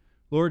us.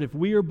 Lord, if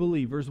we are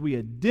believers, we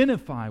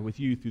identify with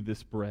you through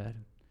this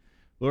bread.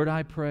 Lord,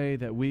 I pray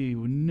that we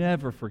will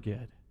never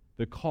forget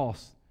the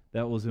cost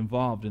that was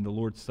involved in the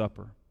Lord's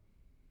Supper.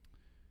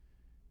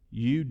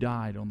 You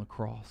died on the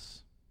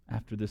cross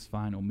after this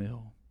final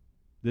meal.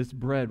 This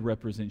bread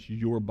represents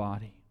your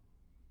body.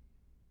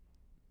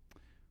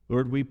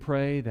 Lord, we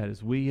pray that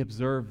as we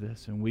observe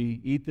this and we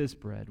eat this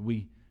bread,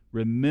 we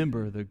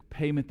remember the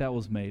payment that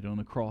was made on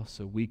the cross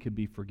so we could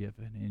be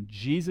forgiven. In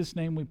Jesus'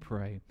 name we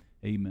pray,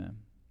 amen.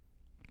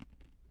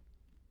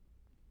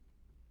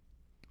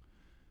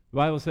 The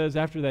Bible says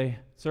after they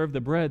serve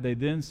the bread, they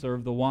then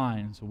serve the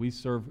wine. So we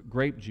serve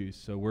grape juice.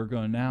 So we're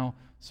going to now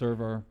serve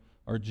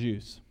our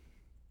juice.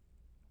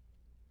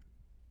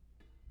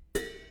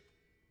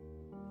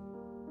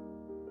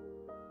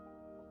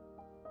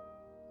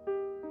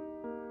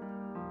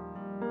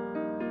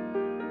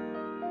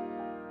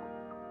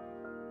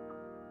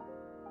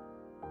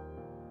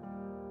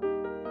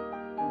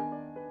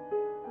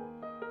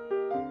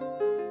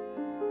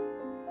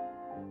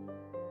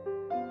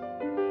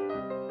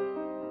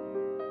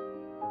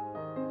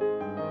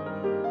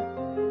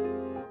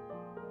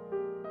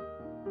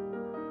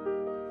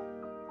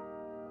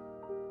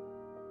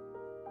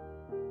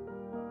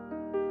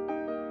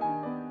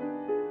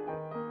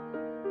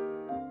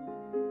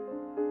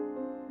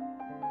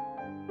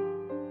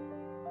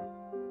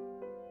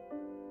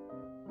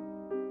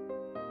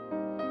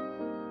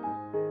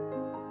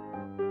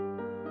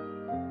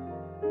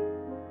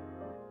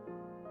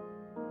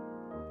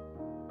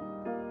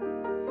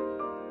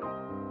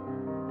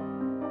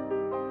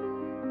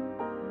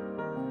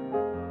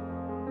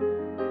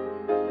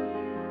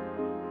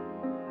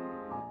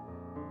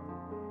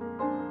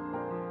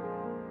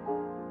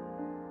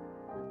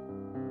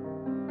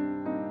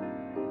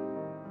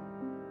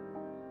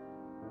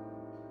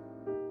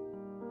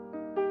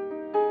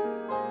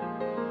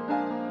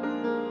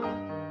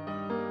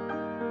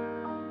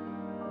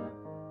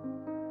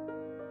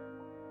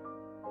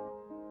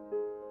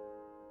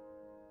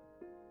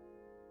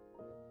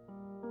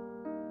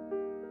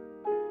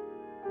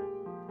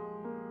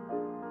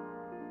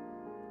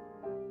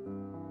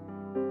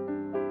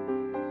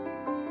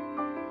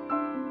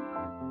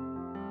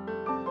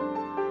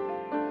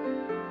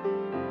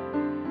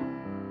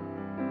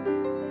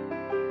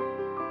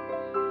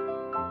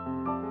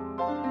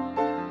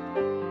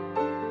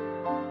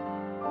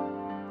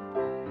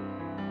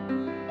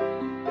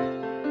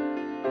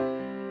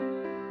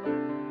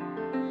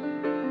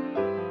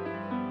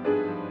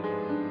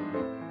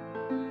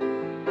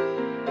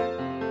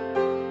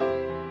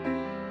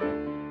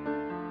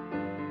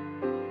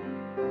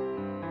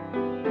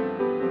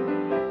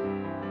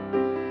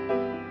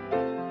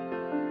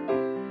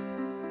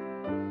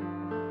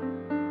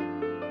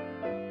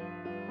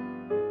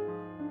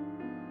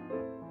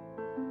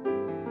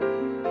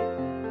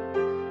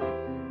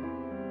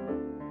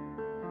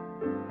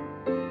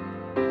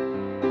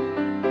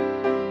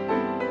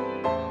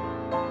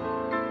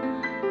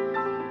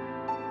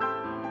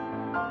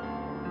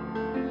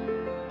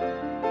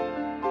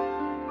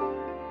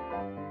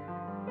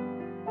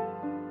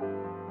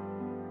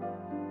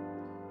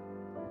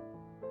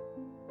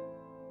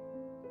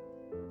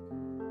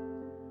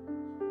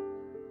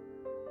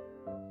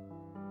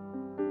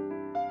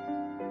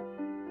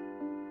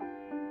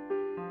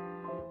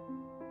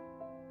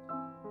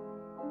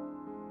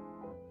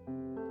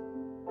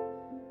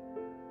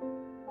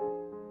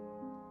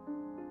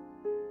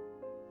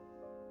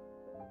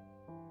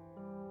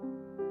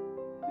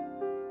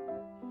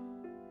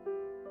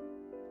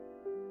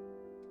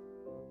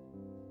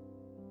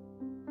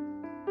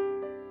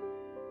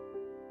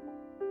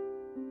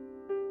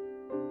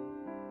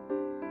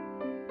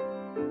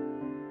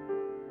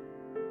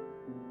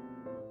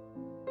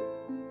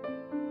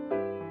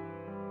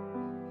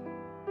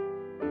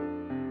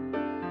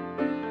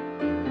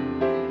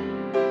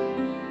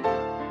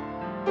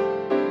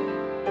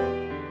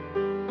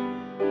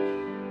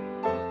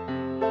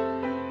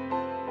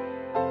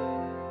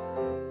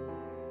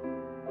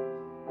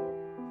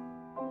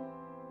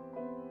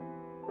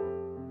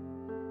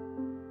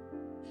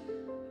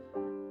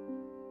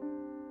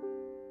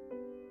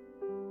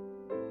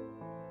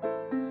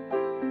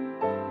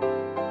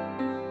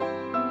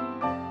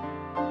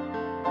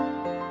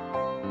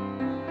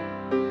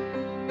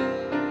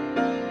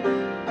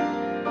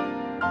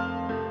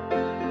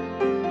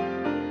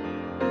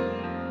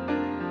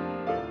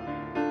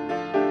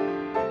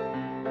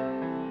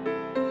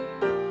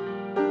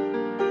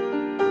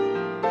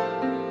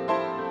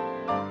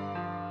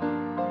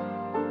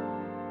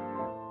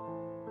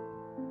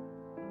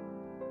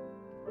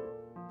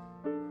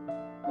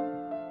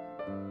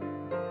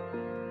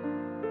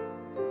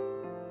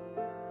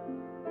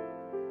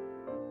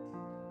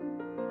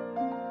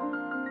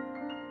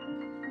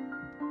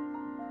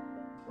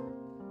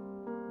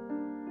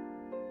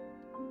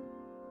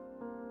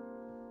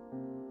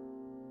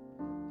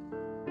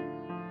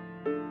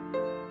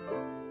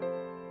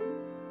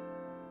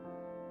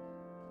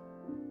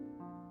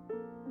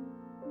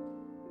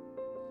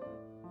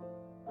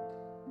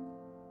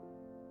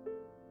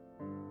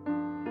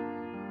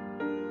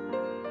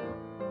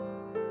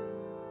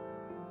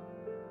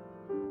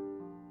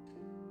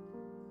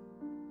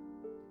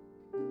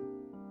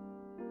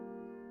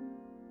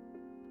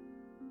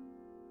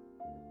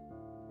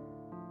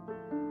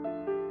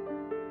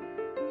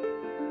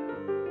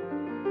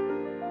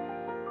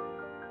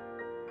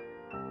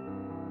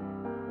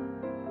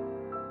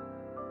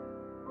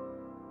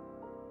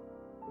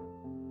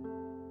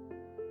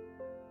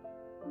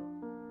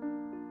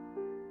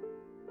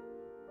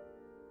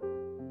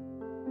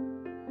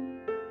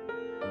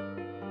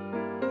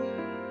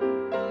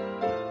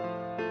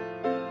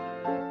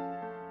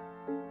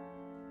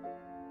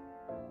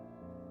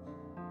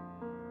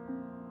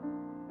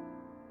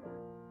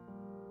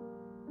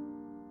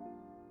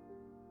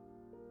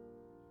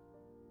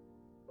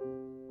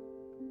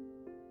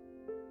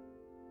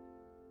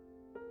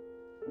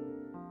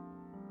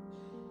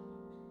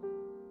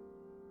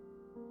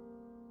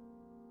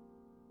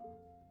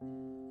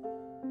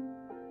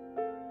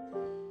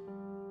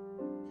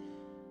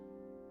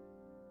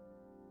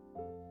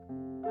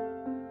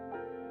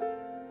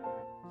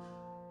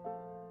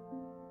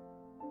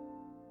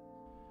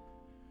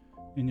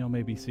 And y'all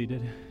may be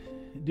seated.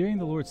 During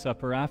the Lord's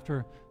Supper,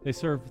 after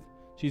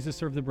Jesus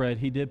served the bread,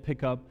 he did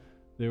pick up.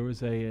 There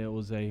was a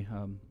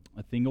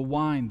thing of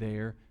wine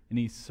there, and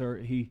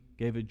he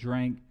gave a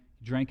drank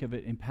of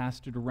it, and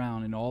passed it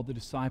around, and all the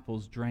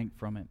disciples drank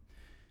from it.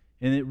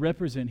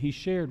 And he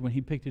shared when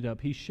he picked it up.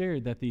 He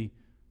shared that the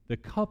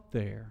cup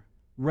there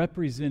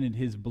represented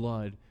his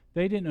blood.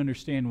 They didn't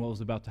understand what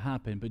was about to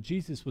happen, but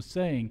Jesus was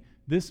saying,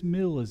 this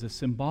meal is a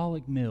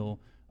symbolic meal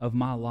of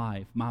my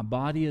life. My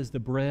body is the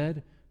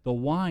bread. The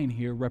wine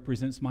here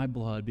represents my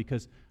blood,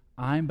 because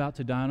I'm about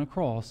to die on a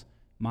cross.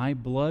 My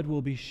blood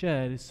will be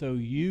shed so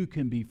you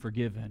can be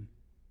forgiven.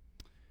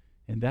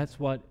 And that's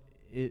what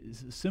it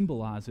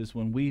symbolizes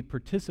when we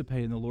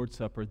participate in the Lord's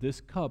Supper.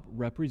 This cup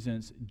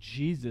represents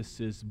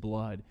Jesus'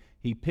 blood.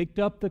 He picked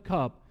up the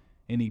cup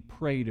and he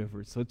prayed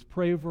over it. So let's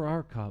pray over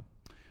our cup.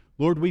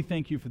 Lord, we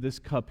thank you for this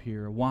cup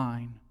here,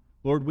 wine.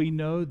 Lord, we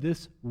know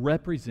this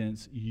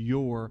represents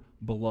your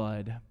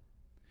blood.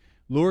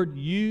 Lord,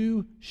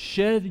 you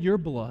shed your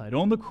blood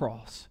on the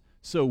cross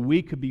so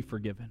we could be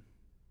forgiven.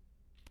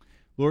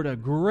 Lord, a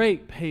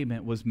great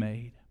payment was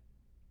made.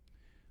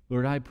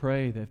 Lord, I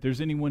pray that if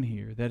there's anyone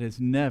here that has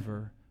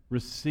never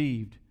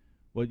received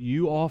what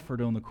you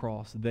offered on the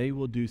cross, they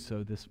will do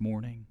so this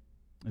morning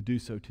and do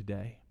so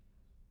today.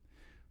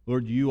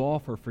 Lord, you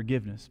offer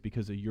forgiveness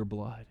because of your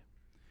blood.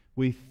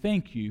 We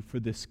thank you for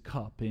this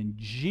cup. In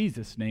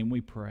Jesus' name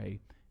we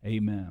pray.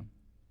 Amen.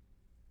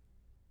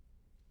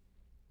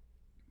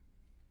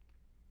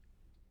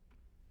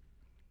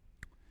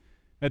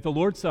 At the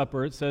Lord's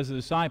Supper, it says the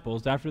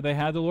disciples, after they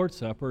had the Lord's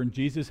Supper and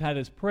Jesus had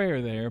his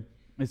prayer there,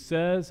 it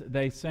says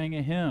they sang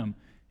a hymn.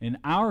 And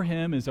our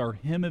hymn is our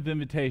hymn of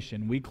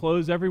invitation. We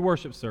close every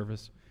worship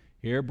service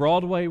here at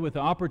Broadway with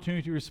the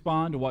opportunity to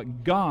respond to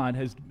what God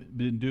has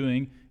been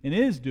doing and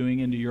is doing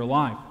into your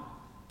life.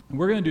 And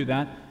we're going to do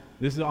that.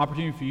 This is an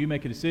opportunity for you to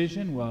make a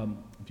decision.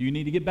 If you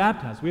need to get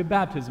baptized, we have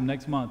baptism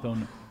next month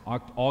on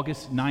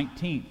August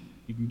 19th.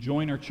 You can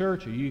join our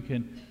church, or you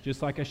can,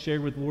 just like I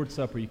shared with the Lord's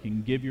Supper, you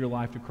can give your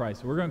life to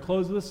Christ. So we're going to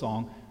close with a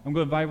song. I'm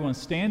going to invite everyone to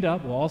stand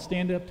up. We'll all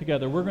stand up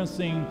together. We're going to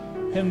sing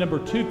hymn number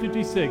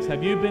 256,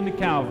 Have You Been to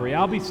Calvary?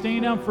 I'll be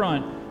standing down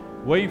front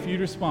waiting for you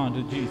to respond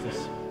to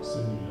Jesus.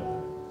 Sing it.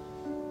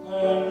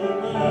 Have you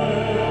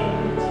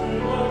been to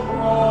the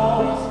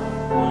cross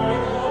where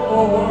the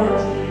Lord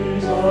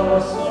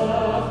Jesus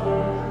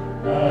suffered?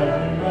 Have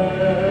you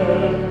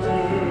been to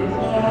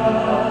Calvary?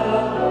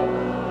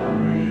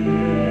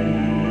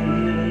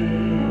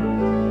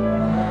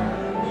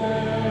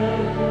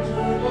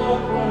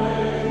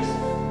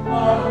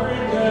 Of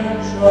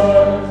redemption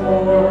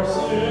for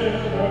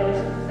sinners,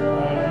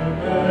 have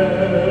you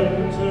been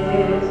to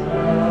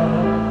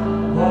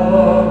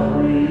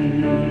Calvary?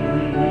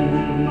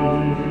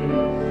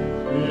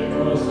 It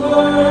was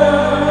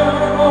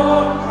there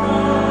on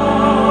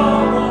Calvary,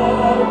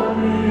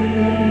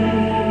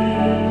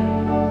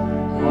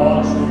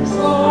 God's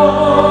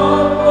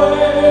Son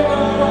laid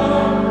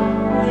down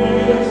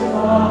his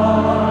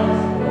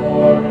life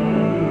for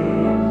you,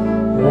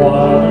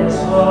 while there's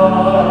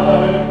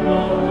time.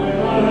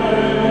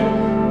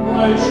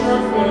 Place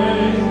your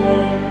faith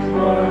in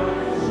Christ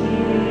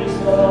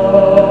Jesus.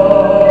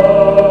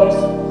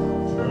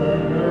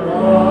 Turn your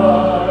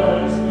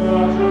eyes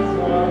not to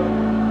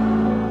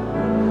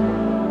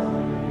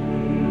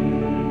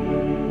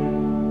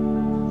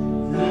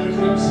You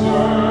can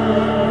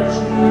search,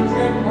 you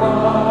can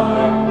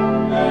hide,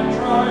 and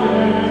try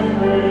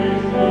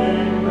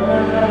everything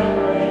that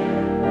may,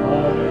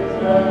 but it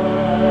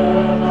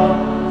cannot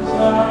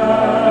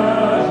satisfy.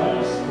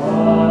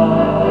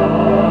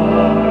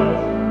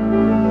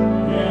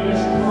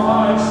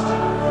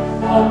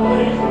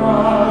 Only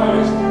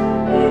Christ,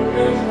 who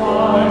gives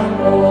life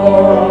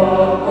more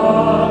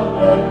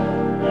abundant,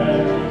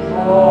 and He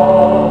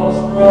calls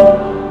from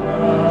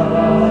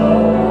Calvary.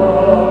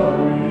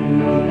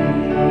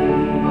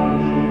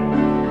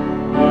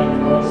 It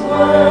was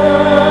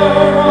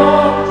there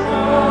on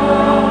Calvary,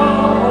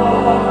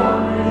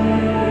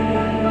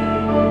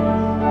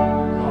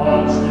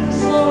 God's true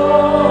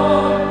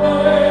Son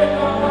laid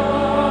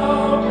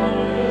down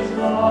His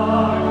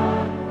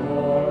life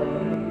for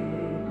you.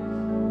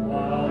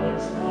 While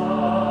it's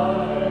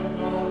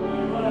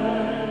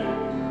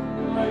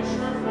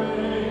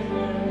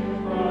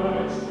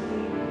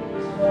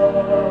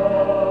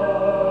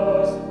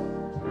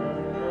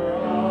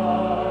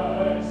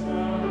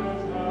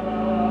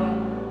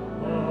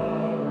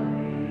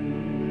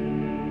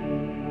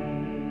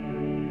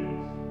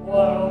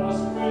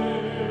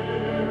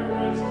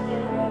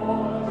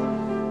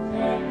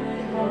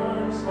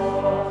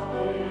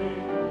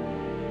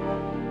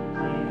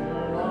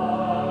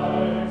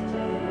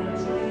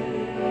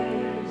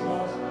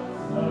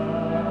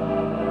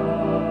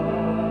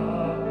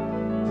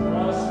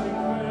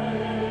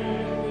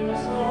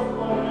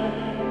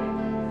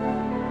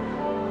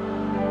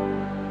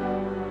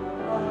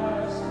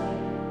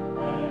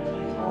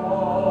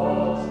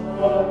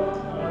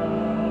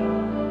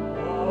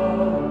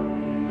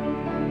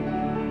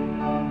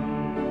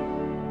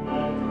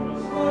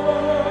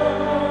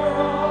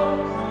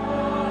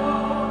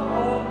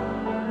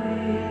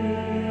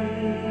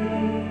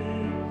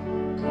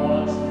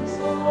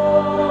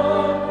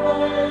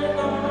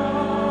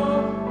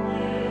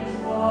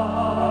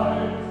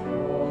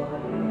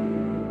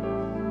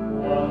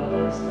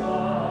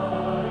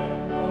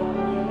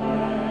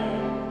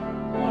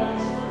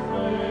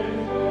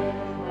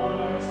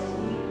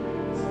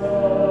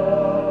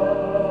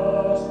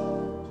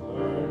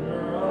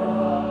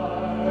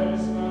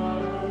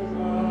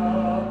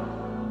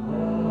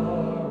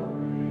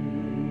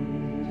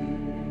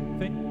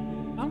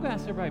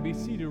right, be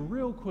seated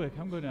real quick.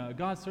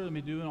 God's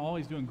certainly been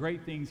always doing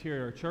great things here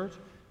at our church.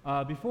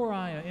 Before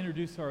I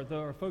introduce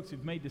our folks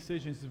who've made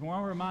decisions, I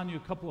want to remind you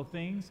a couple of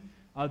things.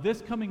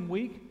 This coming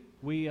week,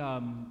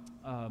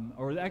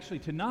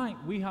 tonight,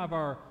 we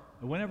have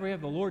whenever we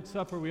have the Lord's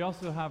Supper, we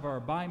also have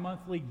our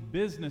bi-monthly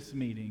business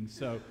meeting.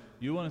 So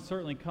you want to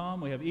certainly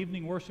come. We have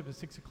evening worship at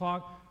 6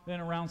 o'clock. Then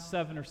around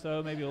 7 or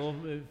so, maybe a little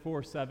bit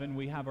before 7,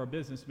 we have our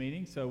business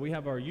meeting. So we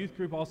have our youth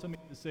group also meet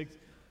at 6.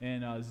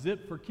 And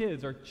Zip for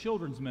Kids, our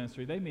children's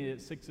ministry, they meet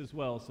at 6 as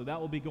well. So that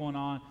will be going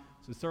on.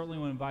 So certainly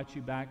want to invite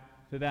you back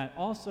to that.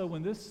 Also,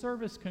 when this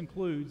service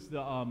concludes,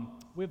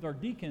 we have our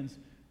deacons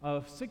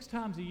 6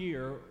 times a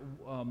year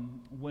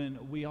when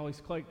we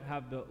always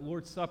have the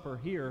Lord's Supper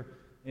here.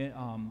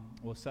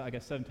 I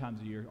guess 7 times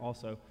a year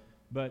also.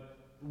 But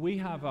we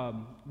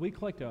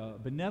collect a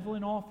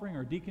benevolent offering.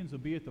 Our deacons will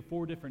be at the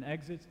 4 different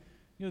exits.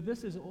 You know,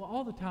 this is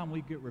all the time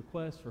we get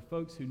requests for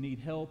folks who need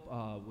help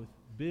with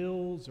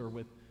bills or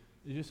with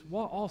just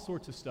all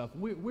sorts of stuff.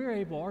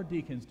 Our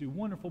deacons do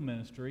wonderful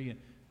ministry,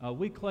 and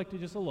we collected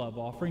just a love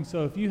offering.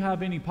 So if you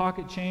have any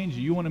pocket change,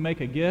 you want to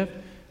make a gift,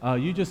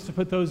 you just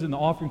put those in the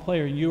offering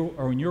plate,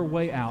 or on your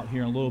way out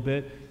here in a little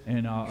bit,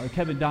 and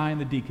Kevin Dye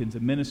and the deacons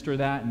administer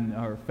that and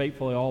are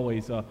faithfully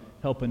always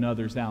helping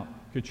others out,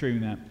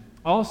 contributing that.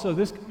 Also,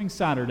 this coming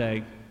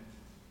Saturday,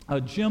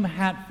 Jim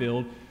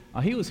Hatfield,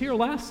 he was here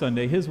last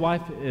Sunday. His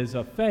wife is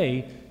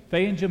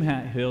Faye and Jim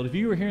Hatfield. If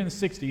you were here in the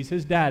 60s,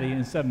 his daddy in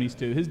the 70s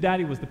too. His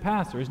daddy was the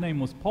pastor. His name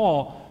was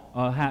Paul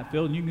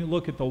Hatfield. And you can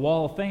look at the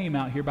Wall of Fame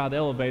out here by the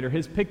elevator.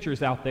 His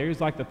picture's out there.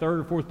 He's like the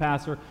 3rd or 4th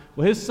pastor.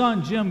 Well, his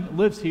son Jim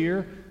lives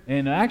here,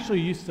 and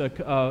actually he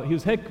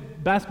was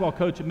head basketball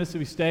coach at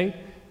Mississippi State,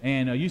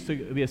 and used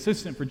to be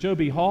assistant for Joe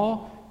B.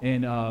 Hall,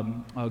 and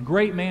a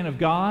great man of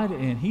God.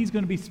 And he's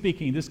going to be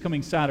speaking this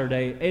coming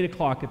Saturday, 8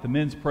 o'clock at the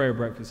men's prayer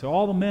breakfast. So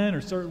all the men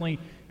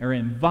are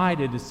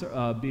invited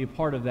to be a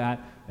part of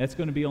that. That's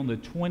going to be on the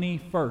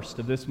 21st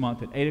of this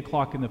month at 8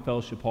 o'clock in the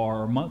fellowship hall,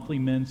 our monthly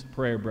men's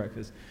prayer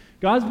breakfast.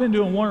 God's been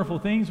doing wonderful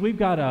things. We've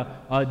got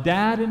a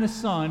dad and a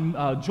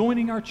son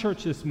joining our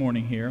church this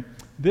morning here.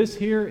 This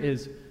here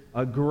is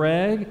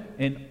Greg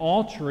and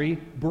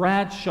Autry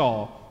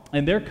Bradshaw.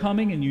 And they're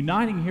coming and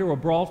uniting here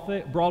with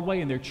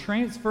Broadway, and they're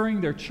transferring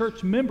their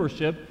church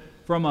membership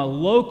from a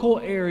local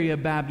area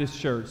Baptist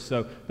church.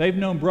 So they've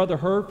known Brother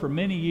Hurd for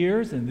many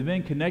years, and they've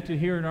been connected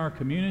here in our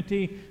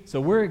community. So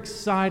we're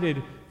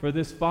excited for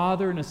this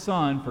father and a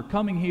son for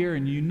coming here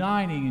and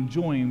uniting and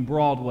joining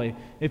Broadway.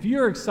 If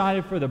you're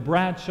excited for the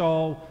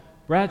Bradshaw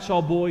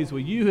boys, will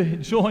you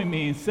join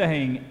me in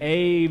saying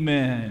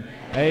amen?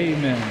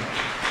 Amen.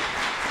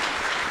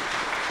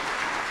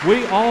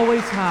 We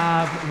always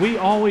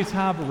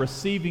have a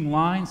receiving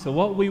line. So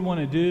what we want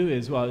to do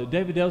is,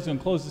 David Dale's going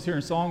to close us here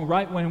in song.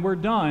 Right when we're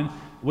done,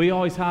 we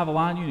always have a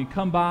line. You can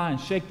come by and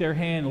shake their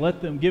hand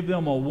and give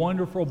them a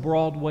wonderful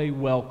Broadway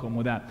welcome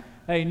with that.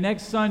 Hey,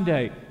 next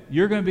Sunday,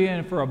 you're going to be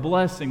in for a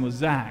blessing with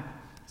Zach.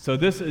 So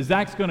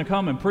Zach's going to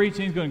come and preach,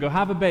 and he's going to go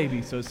have a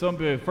baby. So it's going to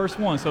be the first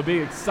one. So it'll be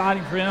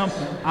exciting for him.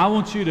 I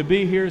want you to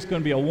be here. It's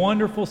going to be a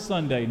wonderful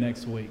Sunday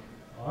next week.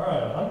 All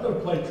right, I'm going to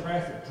play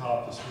traffic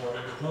cop this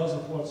morning because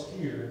of what's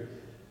here.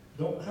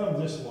 Don't come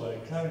this way.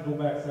 Kind of go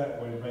back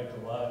that way to make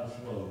the line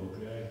flow,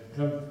 okay?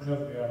 Come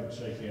down and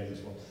shake hands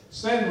this one.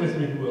 Stand with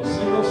me, if you will.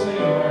 Sing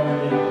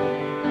harmony.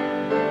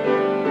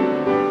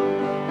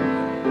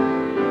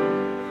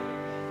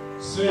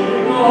 Sing,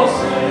 oh,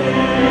 sing.